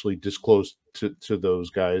actually disclosed to those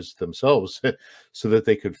guys themselves so that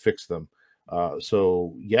they could fix them.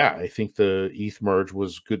 So yeah, I think the ETH merge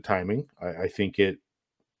was good timing. I think it,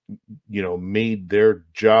 made their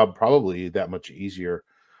job probably that much easier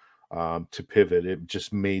to pivot. It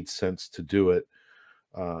just made sense to do it.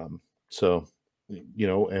 So,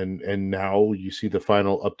 and now you see the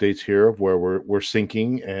final updates here of where we're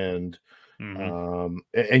sinking and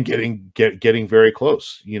getting very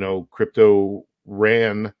close. Crypto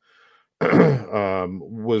ran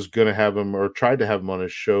was going to have him, or tried to have him on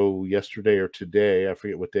his show yesterday or today. I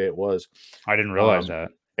forget what day it was. I didn't realize that.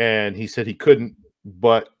 And he said he couldn't,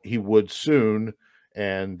 but he would soon.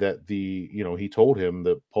 And that he told him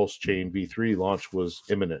the PulseChain V3 launch was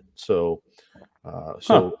imminent. So,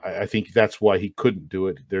 I think that's why he couldn't do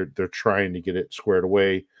it. They're trying to get it squared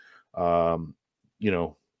away. All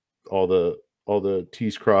the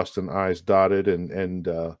T's crossed and I's dotted, and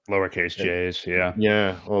lowercase J's. Yeah.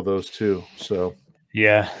 Yeah. All those too. So,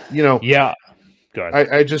 yeah. Yeah. Go ahead.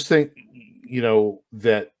 I just think,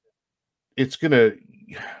 that it's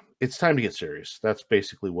time to get serious. That's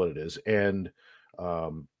basically what it is. And,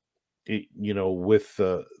 I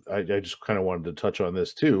just kind of wanted to touch on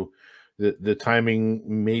this too. The timing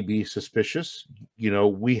may be suspicious.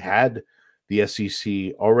 We had the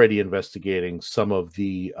SEC already investigating some of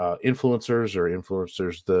the influencers,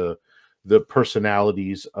 the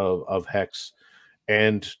personalities of Hex,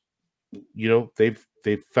 and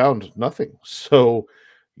they've found nothing. So,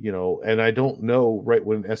 and I don't know, right,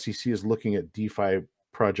 when SEC is looking at DeFi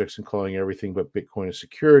projects and calling everything but Bitcoin a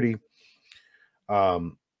security.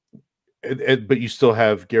 But you still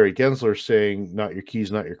have Gary Gensler saying, not your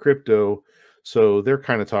keys, not your crypto. So they're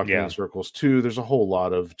kind of talking in circles too. There's a whole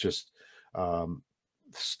lot of just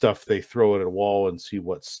stuff they throw at a wall and see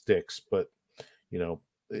what sticks. But,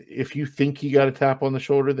 if you think you got a tap on the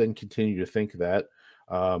shoulder, then continue to think that.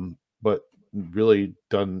 But really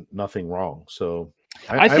done nothing wrong. So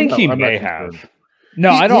I think he may have.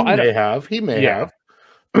 No, I don't. He may have. He may have.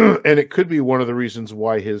 And it could be one of the reasons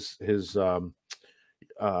why his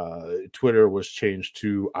Twitter was changed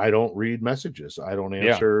to "I don't read messages, I don't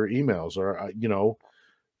answer emails," or you know,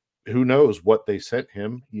 who knows what they sent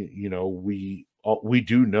him. You know, we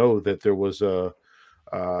do know that there was the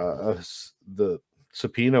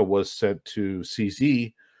subpoena was sent to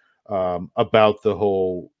CZ about the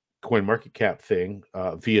whole CoinMarketCap thing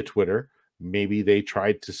via Twitter. Maybe they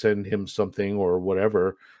tried to send him something or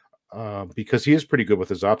whatever, because he is pretty good with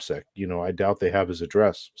his OPSEC. You know, I doubt they have his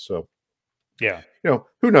address. So, yeah, you know,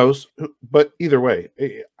 who knows? But either way,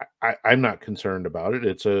 I'm not concerned about it.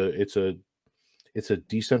 It's a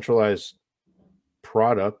decentralized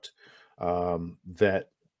product that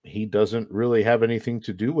he doesn't really have anything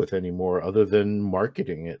to do with anymore other than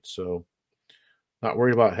marketing it. So not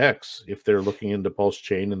worried about Hex. If they're looking into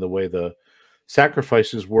PulseChain and the way the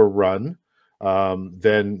sacrifices were run,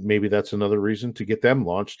 then maybe that's another reason to get them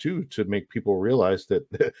launched too, to make people realize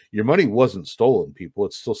that your money wasn't stolen, people.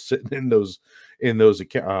 It's still sitting in those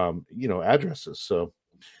addresses. So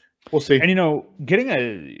we'll see. And you know, getting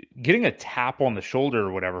a tap on the shoulder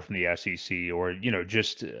or whatever from the SEC, or you know,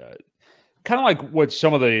 just kind of like what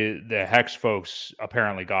some of the Hex folks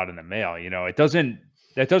apparently got in the mail. You know,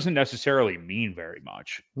 that doesn't necessarily mean very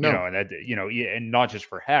much. No. You know, and that, you know, and not just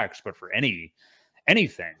for Hex, but for anything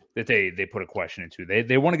that they put a question into.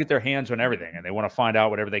 They want to get their hands on everything, and they want to find out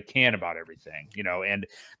whatever they can about everything, you know. And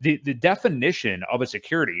the definition of a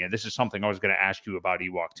security, and this is something I was going to ask you about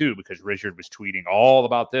Ewok too, because Richard was tweeting all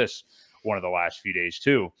about this one of the last few days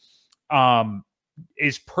too,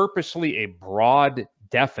 is purposely a broad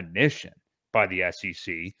definition by the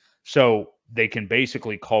SEC, so they can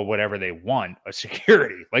basically call whatever they want a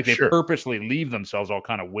security. Like they purposely leave themselves all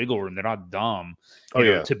kind of wiggle room. They're not dumb, you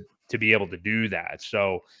know, to be able to do that.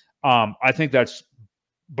 So I think that's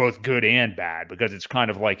both good and bad, because it's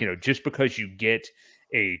kind of like, you know, just because you get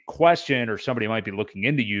a question or somebody might be looking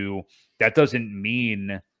into you, that doesn't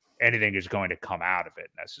mean anything is going to come out of it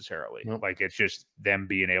necessarily. Nope. Like it's just them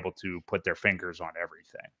being able to put their fingers on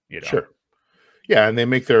everything, you know? Sure. Yeah. And they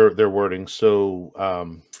make their wording so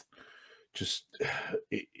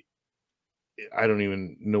I don't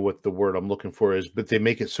even know what the word I'm looking for is, but they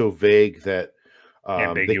make it so vague that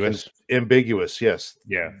ambiguous, yes.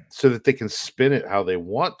 Yeah. So that they can spin it how they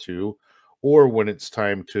want to, or when it's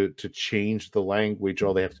time to change the language,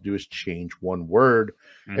 all they have to do is change one word,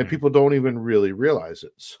 and people don't even really realize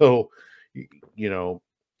it. So, you know,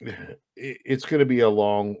 it's going to be a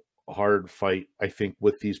long, hard fight, I think,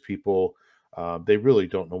 with these people. They really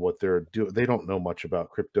don't know what they're doing. They don't know much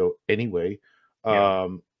about crypto anyway.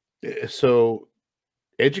 So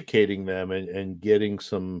educating them and getting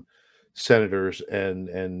some senators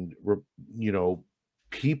and you know,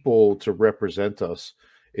 people to represent us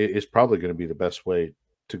is probably going to be the best way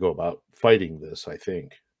to go about fighting this, I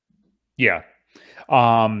think. Yeah.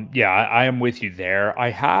 I am with you there.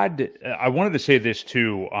 I wanted to say this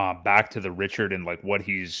too, back to the Richard and like what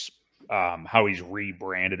he's how he's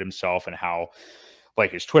rebranded himself and how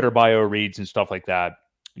like his Twitter bio reads and stuff like that.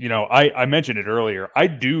 You know, I mentioned it earlier. I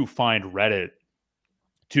do find Reddit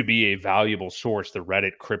to be a valuable source, the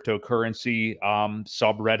Reddit cryptocurrency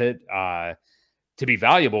subreddit, to be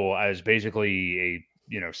valuable as basically a,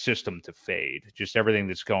 you know, system to fade. Just everything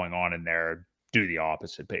that's going on in there, do the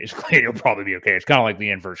opposite, basically. You'll probably be okay. It's kind of like the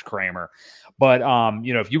inverse Kramer. But,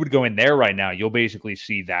 you know, if you would go in there right now, you'll basically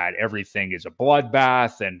see that everything is a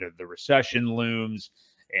bloodbath and the recession looms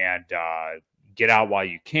and get out while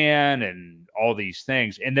you can and all these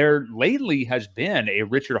things. And there lately has been a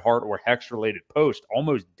Richard Hart or Hex related post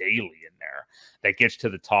almost daily in there that gets to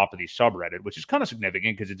the top of the subreddit, which is kind of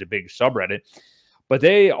significant because it's a big subreddit. But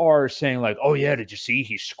they are saying like, oh yeah, did you see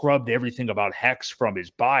he scrubbed everything about Hex from his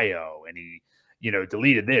bio and he, you know,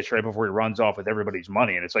 deleted this right before he runs off with everybody's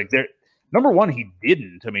money. And it's like, number one, he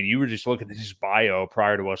didn't. I mean, you were just looking at his bio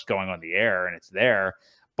prior to us going on the air and it's there,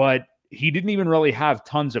 but he didn't even really have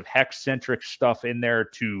tons of Hex-centric stuff in there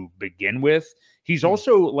to begin with. He's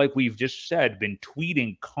also, like we've just said, been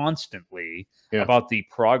tweeting constantly about the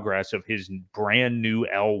progress of his brand new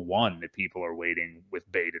L1 that people are waiting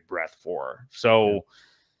with bated breath for. So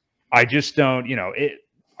I just don't, you know,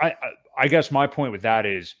 I guess my point with that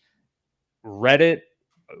is Reddit,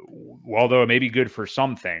 although it may be good for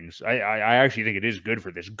some things, I actually think it is good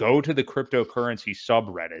for this. Go to the cryptocurrency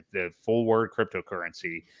subreddit, the full word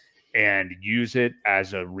cryptocurrency, and use it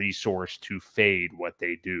as a resource to fade what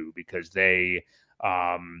they do, because they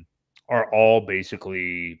are all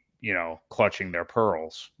basically, you know, clutching their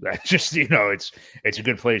pearls. That's just, you know, it's a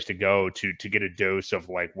good place to go to get a dose of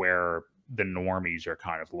like where the normies are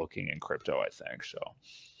kind of looking in crypto, I think. So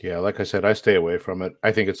yeah, like I said, I stay away from it.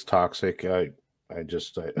 I think it's toxic. yeah,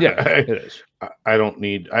 it is. I don't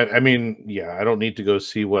need, I mean, yeah, I don't need to go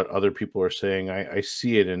see what other people are saying. I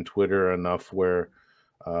see it in Twitter enough where,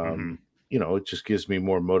 you know, it just gives me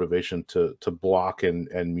more motivation to block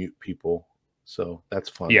and mute people. So that's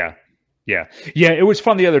fun. Yeah. Yeah. Yeah. It was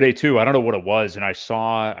fun the other day too. I don't know what it was. And I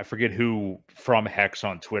forget who from Hex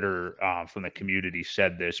on Twitter, from the community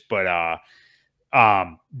said this, but,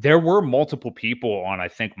 there were multiple people on, I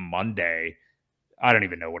think, Monday. I don't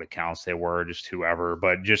even know what accounts they were, just whoever,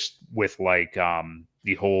 but just with like,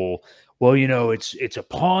 the whole, well, you know, it's a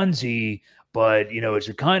Ponzi, but you know, it's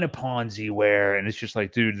a kind of Ponzi where, and it's just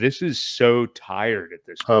like, dude, this is so tired at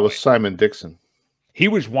this point. It was Simon Dixon. He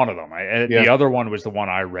was one of them. The other one was the one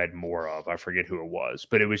I read more of. I forget who it was,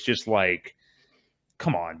 but it was just like,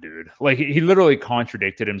 come on, dude. Like he literally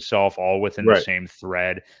contradicted himself all within the same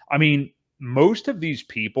thread. I mean, most of these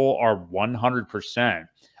people are 100%.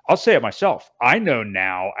 I'll say it myself. I know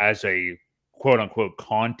now as a quote unquote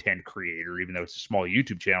content creator, even though it's a small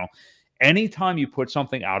YouTube channel, anytime you put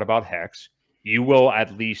something out about Hex, you will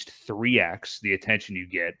at least 3x the attention you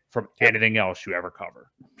get from anything else you ever cover.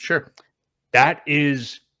 Sure. That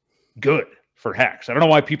is good for Hex. I don't know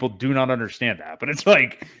why people do not understand that, but it's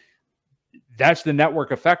like, that's the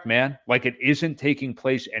network effect, man. Like it isn't taking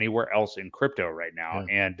place anywhere else in crypto right now.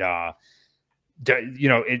 Yeah. And, you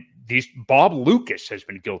know, Bob Lucas has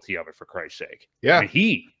been guilty of it, for Christ's sake. Yeah. I mean,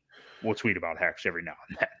 he will tweet about Hex every now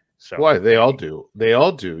and then. So why? They all do. They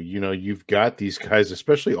all do. You know, you've got these guys,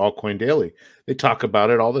 especially Altcoin Daily. They talk about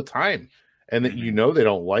it all the time. And that you know they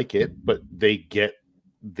don't like it, but they get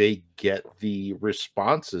the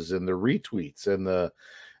responses and the retweets and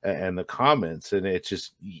the comments, and it's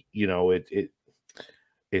just, you know,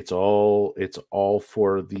 it's all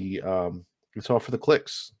for the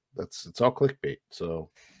clicks. It's all clickbait. So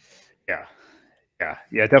yeah,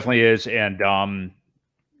 it definitely is. And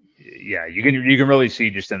yeah, you can really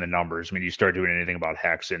see just in the numbers when you start doing anything about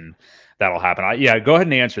Hex, and that'll happen. Go ahead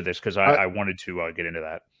and answer this, because I wanted to get into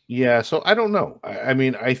that. Yeah, so I don't know. I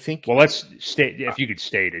mean, I think... Well, let's state, if you could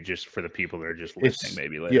state it just for the people that are just listening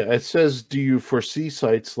maybe later. Yeah, it says, do you foresee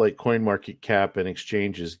sites like CoinMarketCap and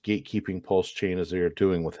exchanges gatekeeping PulseChain as they are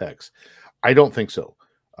doing with Hex? I don't think so.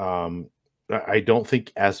 I don't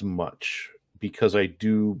think as much, because I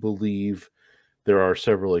do believe there are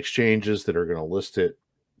several exchanges that are going to list it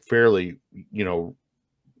fairly, you know,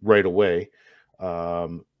 right away.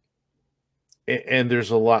 And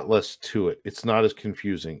there's a lot less to it. It's not as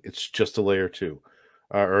confusing. It's just a layer 2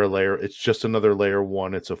 or a layer. It's just another layer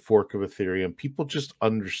 1. It's a fork of Ethereum. People just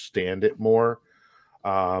understand it more.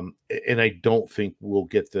 And I don't think we'll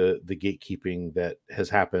get the gatekeeping that has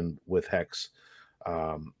happened with Hex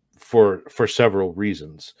for several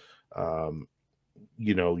reasons.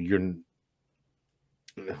 You know, you're going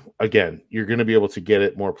to be able to get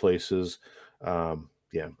it more places.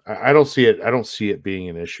 Yeah, I don't see it. I don't see it being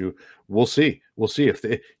an issue. We'll see. We'll see if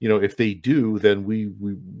they, you know, if they do, then we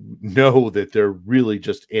know that they're really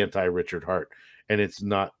just anti-Richard Hart, and it's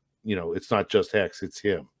not, you know, it's not just Hex, it's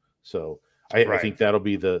him. So I think that'll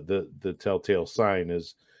be the telltale sign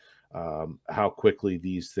is how quickly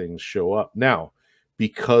these things show up. Now,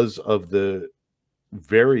 because of the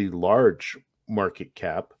very large market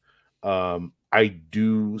cap, I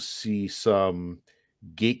do see some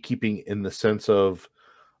gatekeeping in the sense of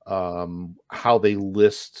how they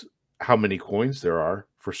list how many coins there are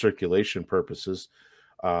for circulation purposes.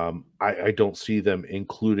 I don't see them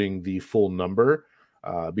including the full number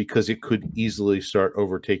because it could easily start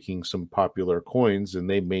overtaking some popular coins, and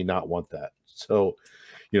they may not want that. So,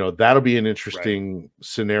 you know, that'll be an interesting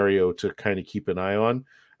scenario to kind of keep an eye on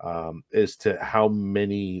as to how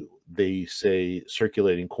many they say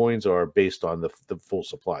circulating coins are based on the full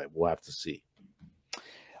supply. We'll have to see.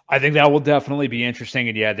 I think that will definitely be interesting.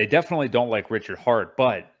 And yeah, they definitely don't like Richard Hart,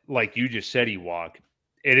 but like you just said, Ewok,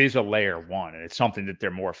 it is a layer 1, and it's something that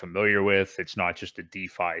they're more familiar with. It's not just a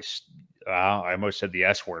DeFi. I almost said the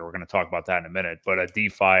S word. We're going to talk about that in a minute, but a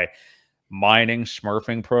DeFi mining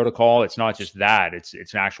smurfing protocol. It's not just that, it's an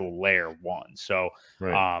actual layer 1. So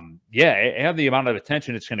yeah, have the amount of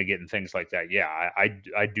attention it's going to get in things like that. Yeah,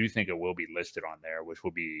 I do think it will be listed on there, which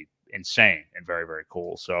will be insane and very, very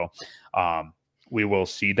cool. So we will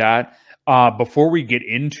see that. Before we get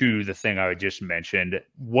into the thing I just mentioned,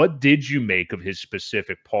 what did you make of his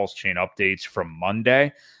specific PulseChain updates from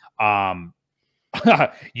Monday?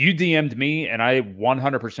 You DM'd me, and I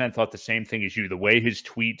 100% thought the same thing as you. The way his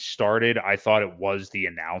tweet started, I thought it was the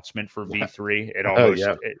announcement for V3. It almost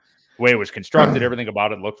way it was constructed, everything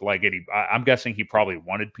about it looked like it. I'm guessing he probably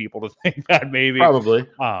wanted people to think that maybe. Probably.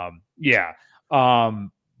 Yeah.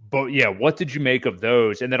 But yeah, what did you make of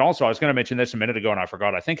those? And then also, I was going to mention this a minute ago, and I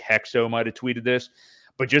forgot. I think Hexo might have tweeted this,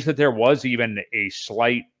 but just that there was even a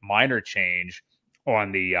slight minor change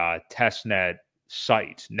on the testnet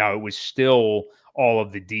site. Now, it was still all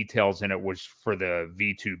of the details in it was for the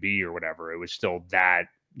V2B or whatever. It was still that,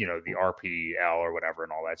 you know, the RPL or whatever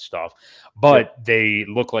and all that stuff. But they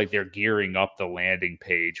look like they're gearing up the landing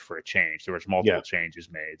page for a change. There was multiple changes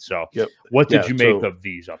made. So what did you make of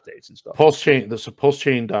these updates and stuff? PulseChain,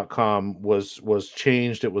 PulseChain.com was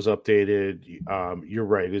changed. It was updated. You're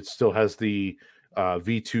right. It still has the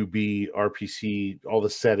V2B, RPC, all the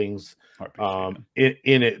settings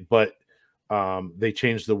in it, but they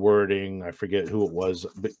changed the wording. I forget who it was,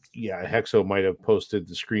 but yeah, Hexo might have posted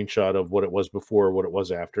the screenshot of what it was before, what it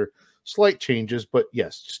was after. Slight changes, but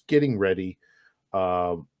yes, just getting ready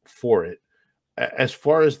for it. As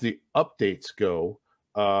far as the updates go,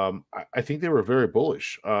 I think they were very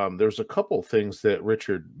bullish. There's a couple things that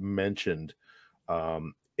Richard mentioned,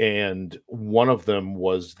 and one of them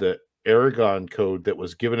was the Aragon code that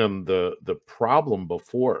was giving him the problem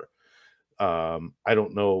before. I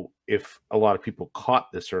don't know if a lot of people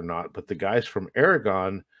caught this or not, but the guys from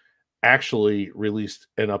Aragon actually released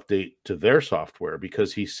an update to their software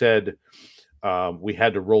because he said we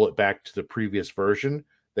had to roll it back to the previous version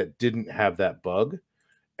that didn't have that bug.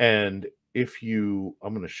 And if you,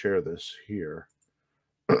 I'm going to share this here.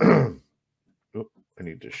 I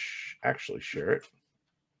need to actually share it.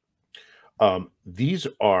 These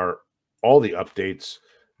are all the updates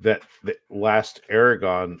that the last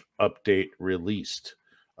Aragon update released.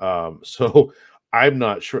 So I'm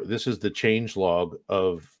not sure. This is the change log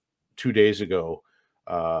of 2 days ago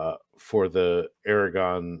for the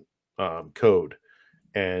Aragon code.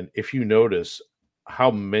 And if you notice how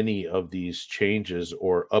many of these changes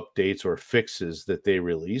or updates or fixes that they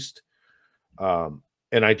released, and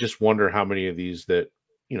I just wonder how many of these that,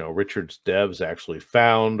 you know, Richard's devs actually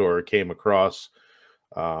found or came across.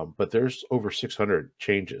 But there's over 600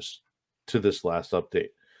 changes to this last update.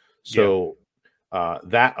 So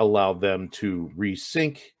that allowed them to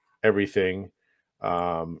resync everything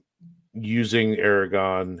using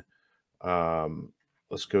Aragon.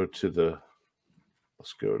 Let's go to the,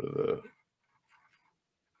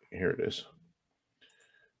 here it is.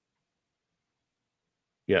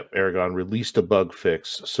 Yep, Aragon released a bug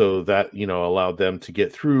fix. So that, you know, allowed them to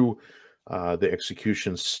get through the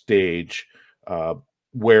execution stage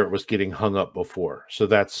where it was getting hung up before. So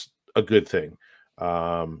that's a good thing.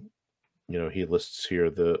 You know, he lists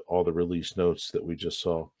here all the release notes that we just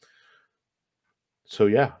saw. So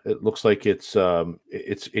yeah, it looks like it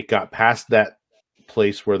got past that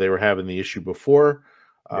place where they were having the issue before.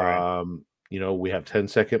 Right. You know, we have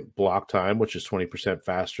 10-second block time, which is 20%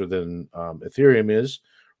 faster than Ethereum is,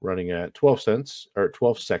 running at 12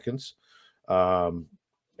 seconds.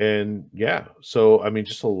 And yeah, so I mean,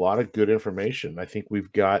 just a lot of good information. I think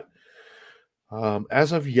we've got,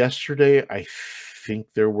 as of yesterday, I think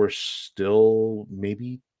there were still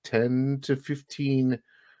maybe 10 to 15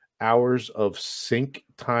 hours of sync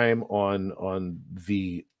time on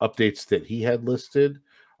the updates that he had listed.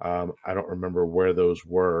 I don't remember where those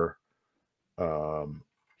were.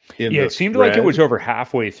 It seemed like it was over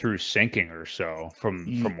halfway through syncing or so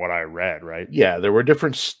from what I read, right? Yeah, there were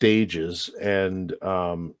different stages, and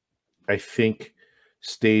I think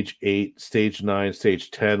stage 8, stage 9,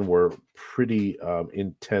 stage 10 were pretty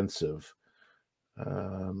intensive.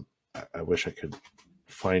 I wish I could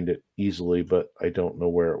find it easily, but I don't know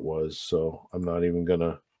where it was, so I'm not even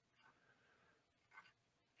gonna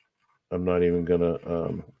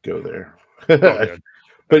go there.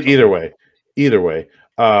 But either way,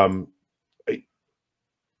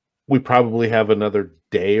 we probably have another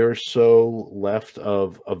day or so left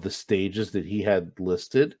of the stages that he had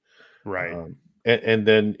listed, right? And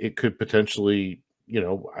then it could potentially, you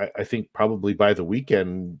know, I think probably by the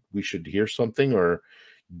weekend we should hear something or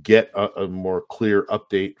get a more clear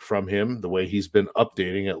update from him, the way he's been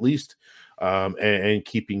updating at least, and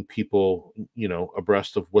keeping people, you know,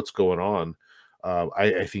 abreast of what's going on.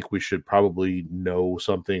 I think we should probably know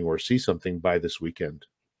something or see something by this weekend.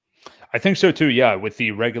 I think so too. Yeah, with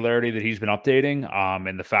the regularity that he's been updating,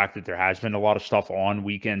 and the fact that there has been a lot of stuff on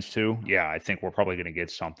weekends too. Yeah, I think we're probably going to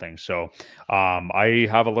get something. So, I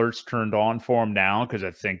have alerts turned on for him now because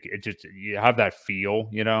I think it just, you have that feel.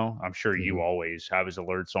 You know, I'm sure you always have his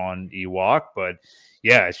alerts on Ewok, but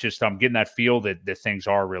yeah, it's just I'm getting that feel that things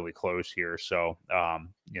are really close here. So,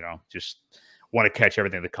 you know, just want to catch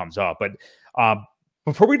everything that comes up, but.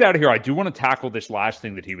 Before we get out of here, I do want to tackle this last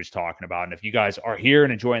thing that he was talking about. And if you guys are here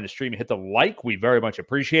and enjoying the stream, hit the like. We very much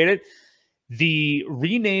appreciate it. The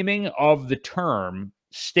renaming of the term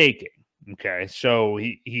staking. Okay, so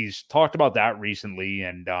he's talked about that recently,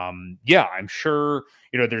 and yeah, I'm sure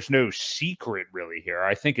there's no secret really here.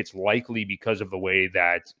 I think it's likely because of the way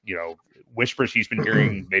that whispers he's been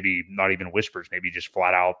hearing, maybe not even whispers, maybe just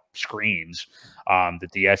flat out screams,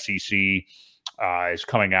 that the SEC is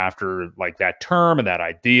coming after like that term and that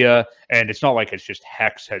idea. And it's not like it's just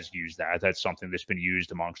Hex has used that. That's something that's been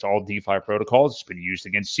used amongst all DeFi protocols. It's been used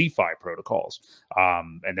against CeFi protocols.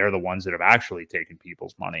 And they're the ones that have actually taken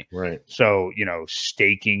people's money. Right. So,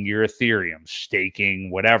 staking your Ethereum, staking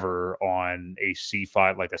whatever on a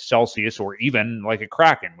CeFi, like a Celsius, or even like a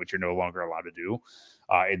Kraken, which you're no longer allowed to do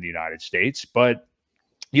in the United States. But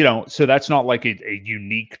so that's not like a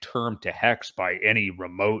unique term to Hex by any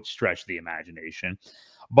remote stretch of the imagination.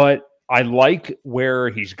 But I like where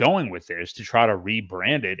he's going with this to try to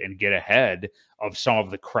rebrand it and get ahead of some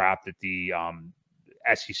of the crap that the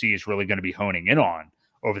SEC is really going to be honing in on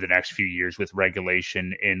over the next few years with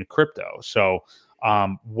regulation in crypto. So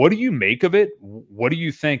what do you make of it? What do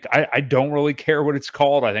you think? I don't really care what it's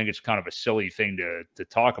called. I think it's kind of a silly thing to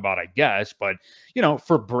talk about, I guess. But,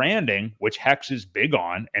 for branding, which Hex is big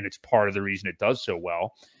on, and it's part of the reason it does so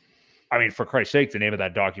well. I mean, for Christ's sake, the name of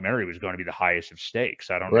that documentary was going to be The Highest of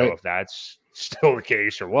Stakes. I don't know if that's still the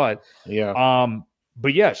case or what. Yeah.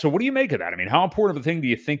 But yeah, so what do you make of that? I mean, how important of a thing do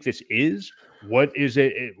you think this is? What is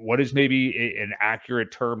it? What is maybe an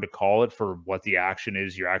accurate term to call it for what the action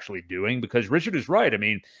is you're actually doing? Because Richard is right. I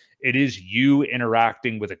mean, it is you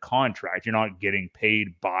interacting with a contract. You're not getting paid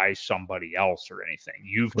by somebody else or anything.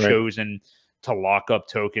 You've chosen to lock up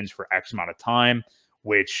tokens for X amount of time,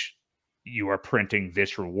 which you are printing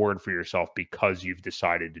this reward for yourself because you've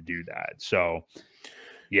decided to do that. So,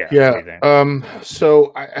 yeah.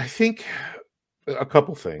 So I think a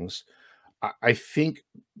couple things. I think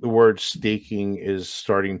the word staking is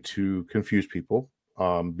starting to confuse people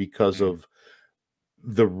because of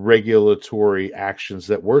the regulatory actions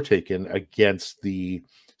that were taken against the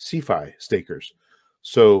CeFi stakers.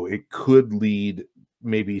 So it could lead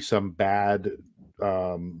maybe some bad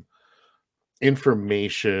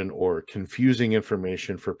information or confusing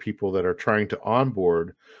information for people that are trying to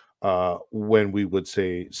onboard when we would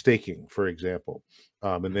say staking, for example.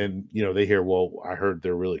 And then, they hear, well, I heard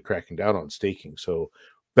they're really cracking down on staking, so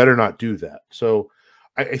better not do that. So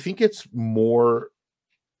I think it's more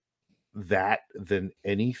that than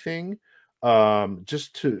anything,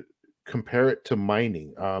 just to compare it to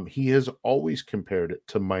mining. He has always compared it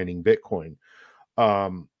to mining Bitcoin.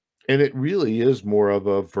 And it really is more of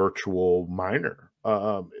a virtual miner.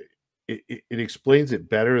 It explains it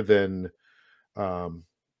better than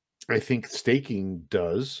I think staking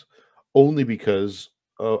does, only because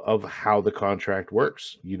of how the contract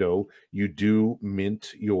works. You do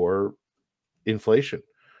mint your inflation,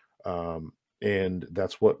 and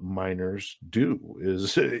that's what miners do.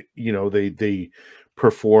 Is they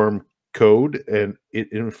perform code, and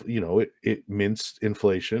it mints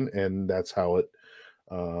inflation, and that's how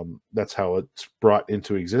it's brought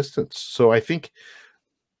into existence. So I think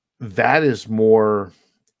that is more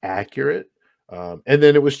accurate. And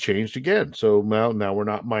then it was changed again. So now we're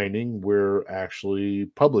not mining, we're actually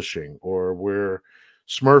publishing, or we're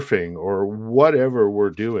smurfing, or whatever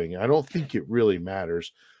we're doing. I don't think it really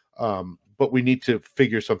matters. But we need to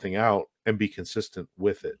figure something out and be consistent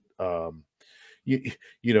with it.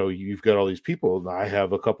 You've got all these people, and I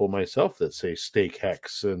have a couple myself that say stake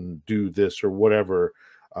Hex and do this or whatever.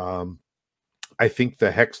 I think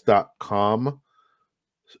the hex.com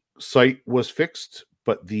site was fixed,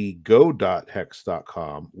 but the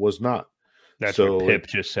go.hex.com was not. That's what Pip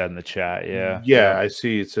just said in the chat. Yeah, I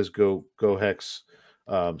see. It says go Hex,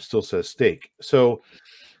 still says stake. So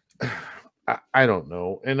I don't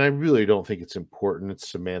know, and I really don't think it's important. It's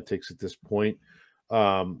semantics at this point.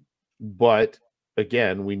 But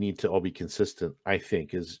again, we need to all be consistent, I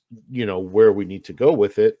think, is where we need to go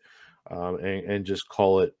with it, and just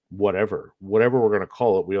call it whatever we're going to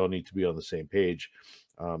call it. We all need to be on the same page.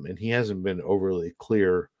 And he hasn't been overly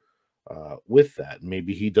clear with that.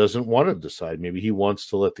 Maybe he doesn't want to decide. Maybe he wants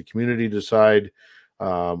to let the community decide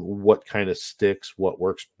what kind of sticks, what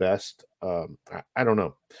works best. I don't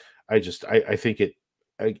know. I think it,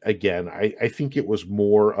 again, I think it was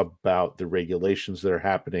more about the regulations that are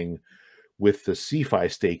happening with the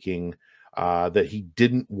CeFi staking, that he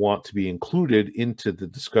didn't want to be included into the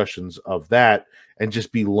discussions of that and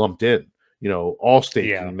just be lumped in. All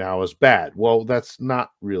staking now is bad. Well, that's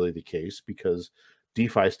not really the case, because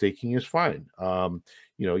DeFi staking is fine.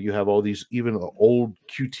 You have all these, even old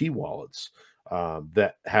QT wallets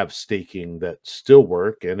that have staking that still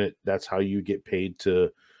work, and that's how you get paid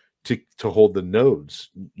to hold the nodes.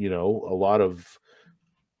 You know, a lot of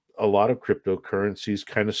cryptocurrencies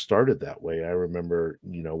kind of started that way. I remember,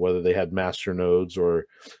 you know, whether they had master nodes or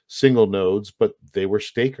single nodes, but they were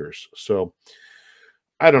stakers. So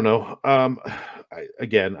I don't know.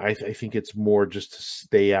 I think it's more just to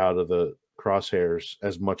stay out of the crosshairs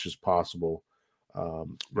as much as possible.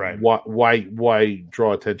 Right. Why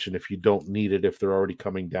draw attention if you don't need it? If they're already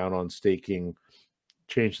coming down on staking,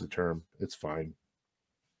 change the term. It's fine.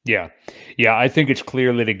 Yeah. Yeah. I think it's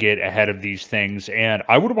clearly to get ahead of these things. And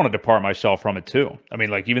I would want to depart myself from it too. I mean,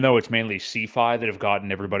 like, even though it's mainly CeFi that have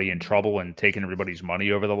gotten everybody in trouble and taken everybody's money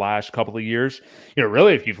over the last couple of years, you know,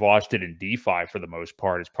 really, if you've lost it in DeFi for the most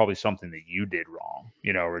part, it's probably something that you did wrong,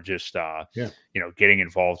 you know, or just, you know, getting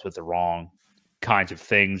involved with the wrong kinds of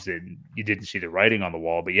things that you didn't see the writing on the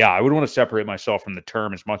wall. But yeah, I would want to separate myself from the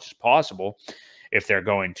term as much as possible if they're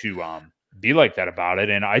going to, be like that about it.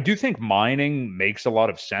 And I do think mining makes a lot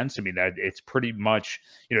of sense. I mean, that it's pretty much,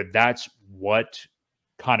 you know, that's what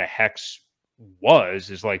kind of Hex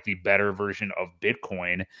is like the better version of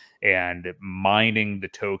Bitcoin, and mining the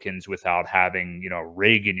tokens without having, you know, a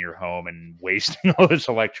rig in your home and wasting all this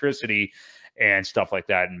electricity and stuff like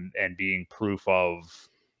that, and being proof of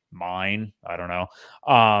mine. I don't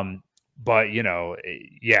know. But, you know,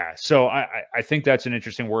 yeah. So I think that's an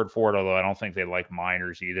interesting word for it, although I don't think they like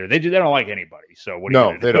miners either. They don't like anybody. So what?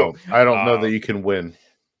 No, they don't. I don't know that you can win.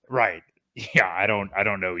 Right. Yeah, I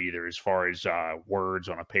don't know either as far as words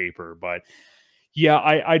on a paper. But yeah,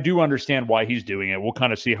 I do understand why he's doing it. We'll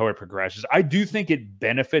kind of see how it progresses. I do think it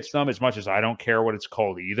benefits them as much as I don't care what it's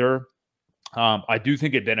called either. I do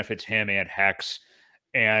think it benefits him and Hex,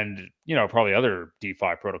 and, you know, probably other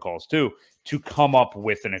DeFi protocols too, to come up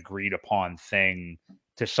with an agreed upon thing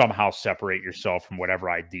to somehow separate yourself from whatever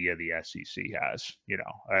idea the SEC has. You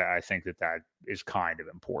know, I think that is kind of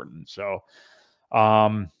important. So,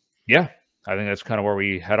 yeah, I think that's kind of where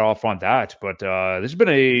we head off on that. But this has been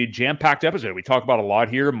a jam-packed episode. We talk about a lot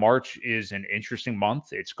here. March is an interesting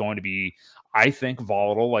month. It's going to be, I think,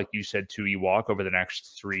 volatile, like you said, to Ewok over the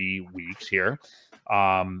next 3 weeks here.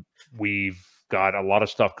 We've got a lot of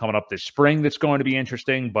stuff coming up this spring that's going to be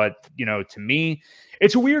interesting. But, you know, to me,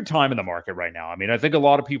 it's a weird time in the market right now. I mean, I think a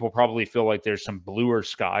lot of people probably feel like there's some bluer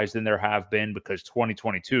skies than there have been, because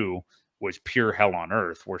 2022 was pure hell on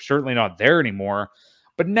earth. We're certainly not there anymore.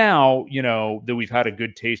 But now, you know, that we've had a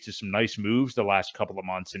good taste of some nice moves the last couple of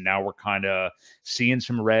months, and now we're kind of seeing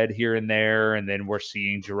some red here and there, and then we're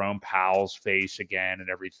seeing Jerome Powell's face again and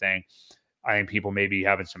everything. I think people may be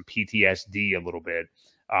having some PTSD a little bit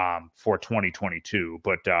for 2022.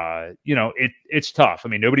 But, you know, it's tough. I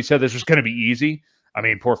mean, nobody said this was going to be easy. I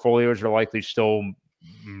mean, portfolios are likely still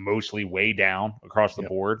mostly way down across the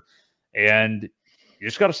board, and you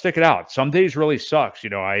just got to stick it out. Some days really sucks. You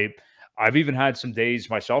know, I've even had some days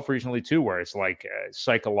myself recently too, where it's like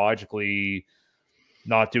psychologically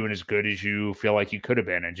not doing as good as you feel like you could have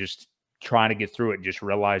been, and just trying to get through it and just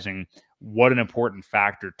realizing what an important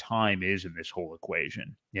factor time is in this whole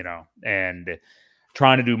equation, you know, and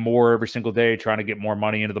trying to do more every single day, trying to get more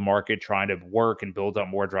money into the market, trying to work and build up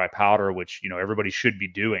more dry powder, which, you know, everybody should be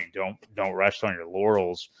doing. Don't rest on your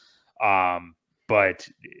laurels. But,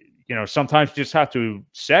 you know, sometimes you just have to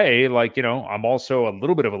say, like, you know, I'm also a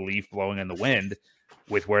little bit of a leaf blowing in the wind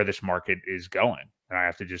with where this market is going, and I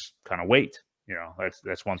have to just kind of wait. You know,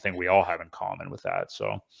 that's one thing we all have in common with that.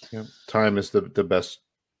 So time is the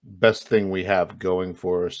best thing we have going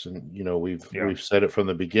for us. And, you know, we've said it from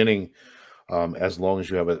the beginning. As long as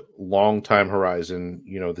you have a long time horizon,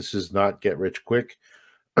 you know, this is not get rich quick.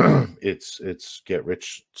 It's get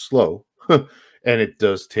rich slow. And it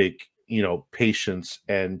does take, you know, patience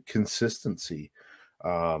and consistency.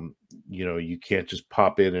 You know, you can't just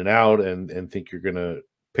pop in and out and think you're going to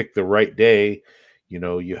pick the right day. You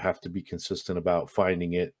know, you have to be consistent about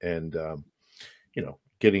finding it, and, you know,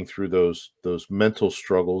 getting through those mental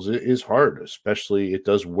struggles is hard, especially it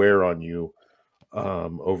does wear on you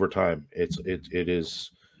over time. It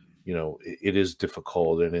is, you know, it is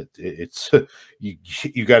difficult, and it's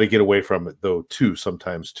you got to get away from it though too.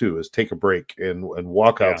 Sometimes too, is take a break and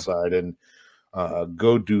walk outside and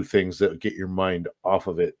go do things that get your mind off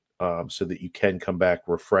of it, so that you can come back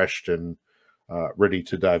refreshed and ready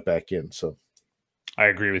to dive back in. So I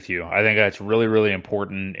agree with you. I think that's really, really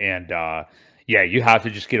important. And yeah, you have to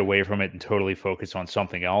just get away from it and totally focus on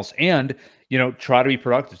something else. And, you know, try to be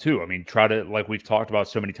productive too. I mean, try to, like we've talked about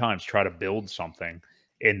so many times, try to build something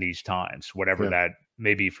in these times, whatever that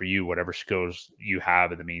maybe for you, whatever skills you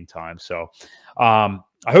have in the meantime. So I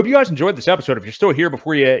hope you guys enjoyed this episode. If you're still here,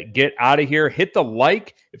 before you get out of here, hit the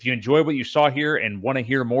like. If you enjoy what you saw here and want to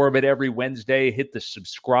hear more of it every Wednesday, hit the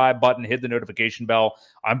subscribe button, hit the notification bell.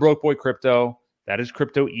 I'm Broke Boi Crypto. That is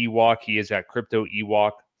Crypto Ewok. He is at Crypto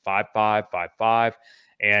Ewok 5555.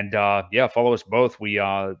 And yeah, follow us both. We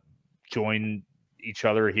join each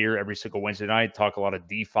other here every single Wednesday night, talk a lot of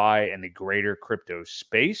DeFi and the greater crypto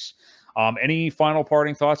space. Any final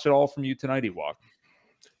parting thoughts at all from you tonight, Ewok?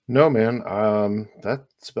 No, man.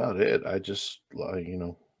 That's about it. I just,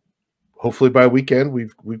 hopefully by weekend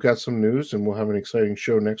we've got some news, and we'll have an exciting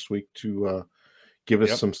show next week to give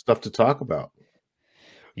us some stuff to talk about.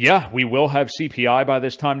 Yeah, we will have CPI by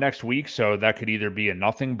this time next week, so that could either be a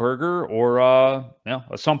nothing burger or a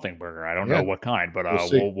something burger. I don't know what kind, but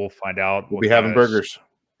we'll find out. We'll be having burgers.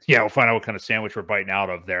 Yeah, we'll find out what kind of sandwich we're biting out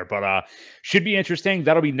of there. But should be interesting.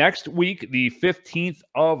 That'll be next week, the 15th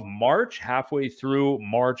of March, halfway through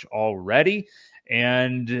March already.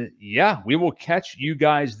 And yeah, we will catch you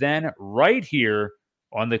guys then right here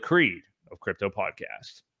on the Creed of Crypto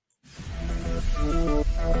Podcast.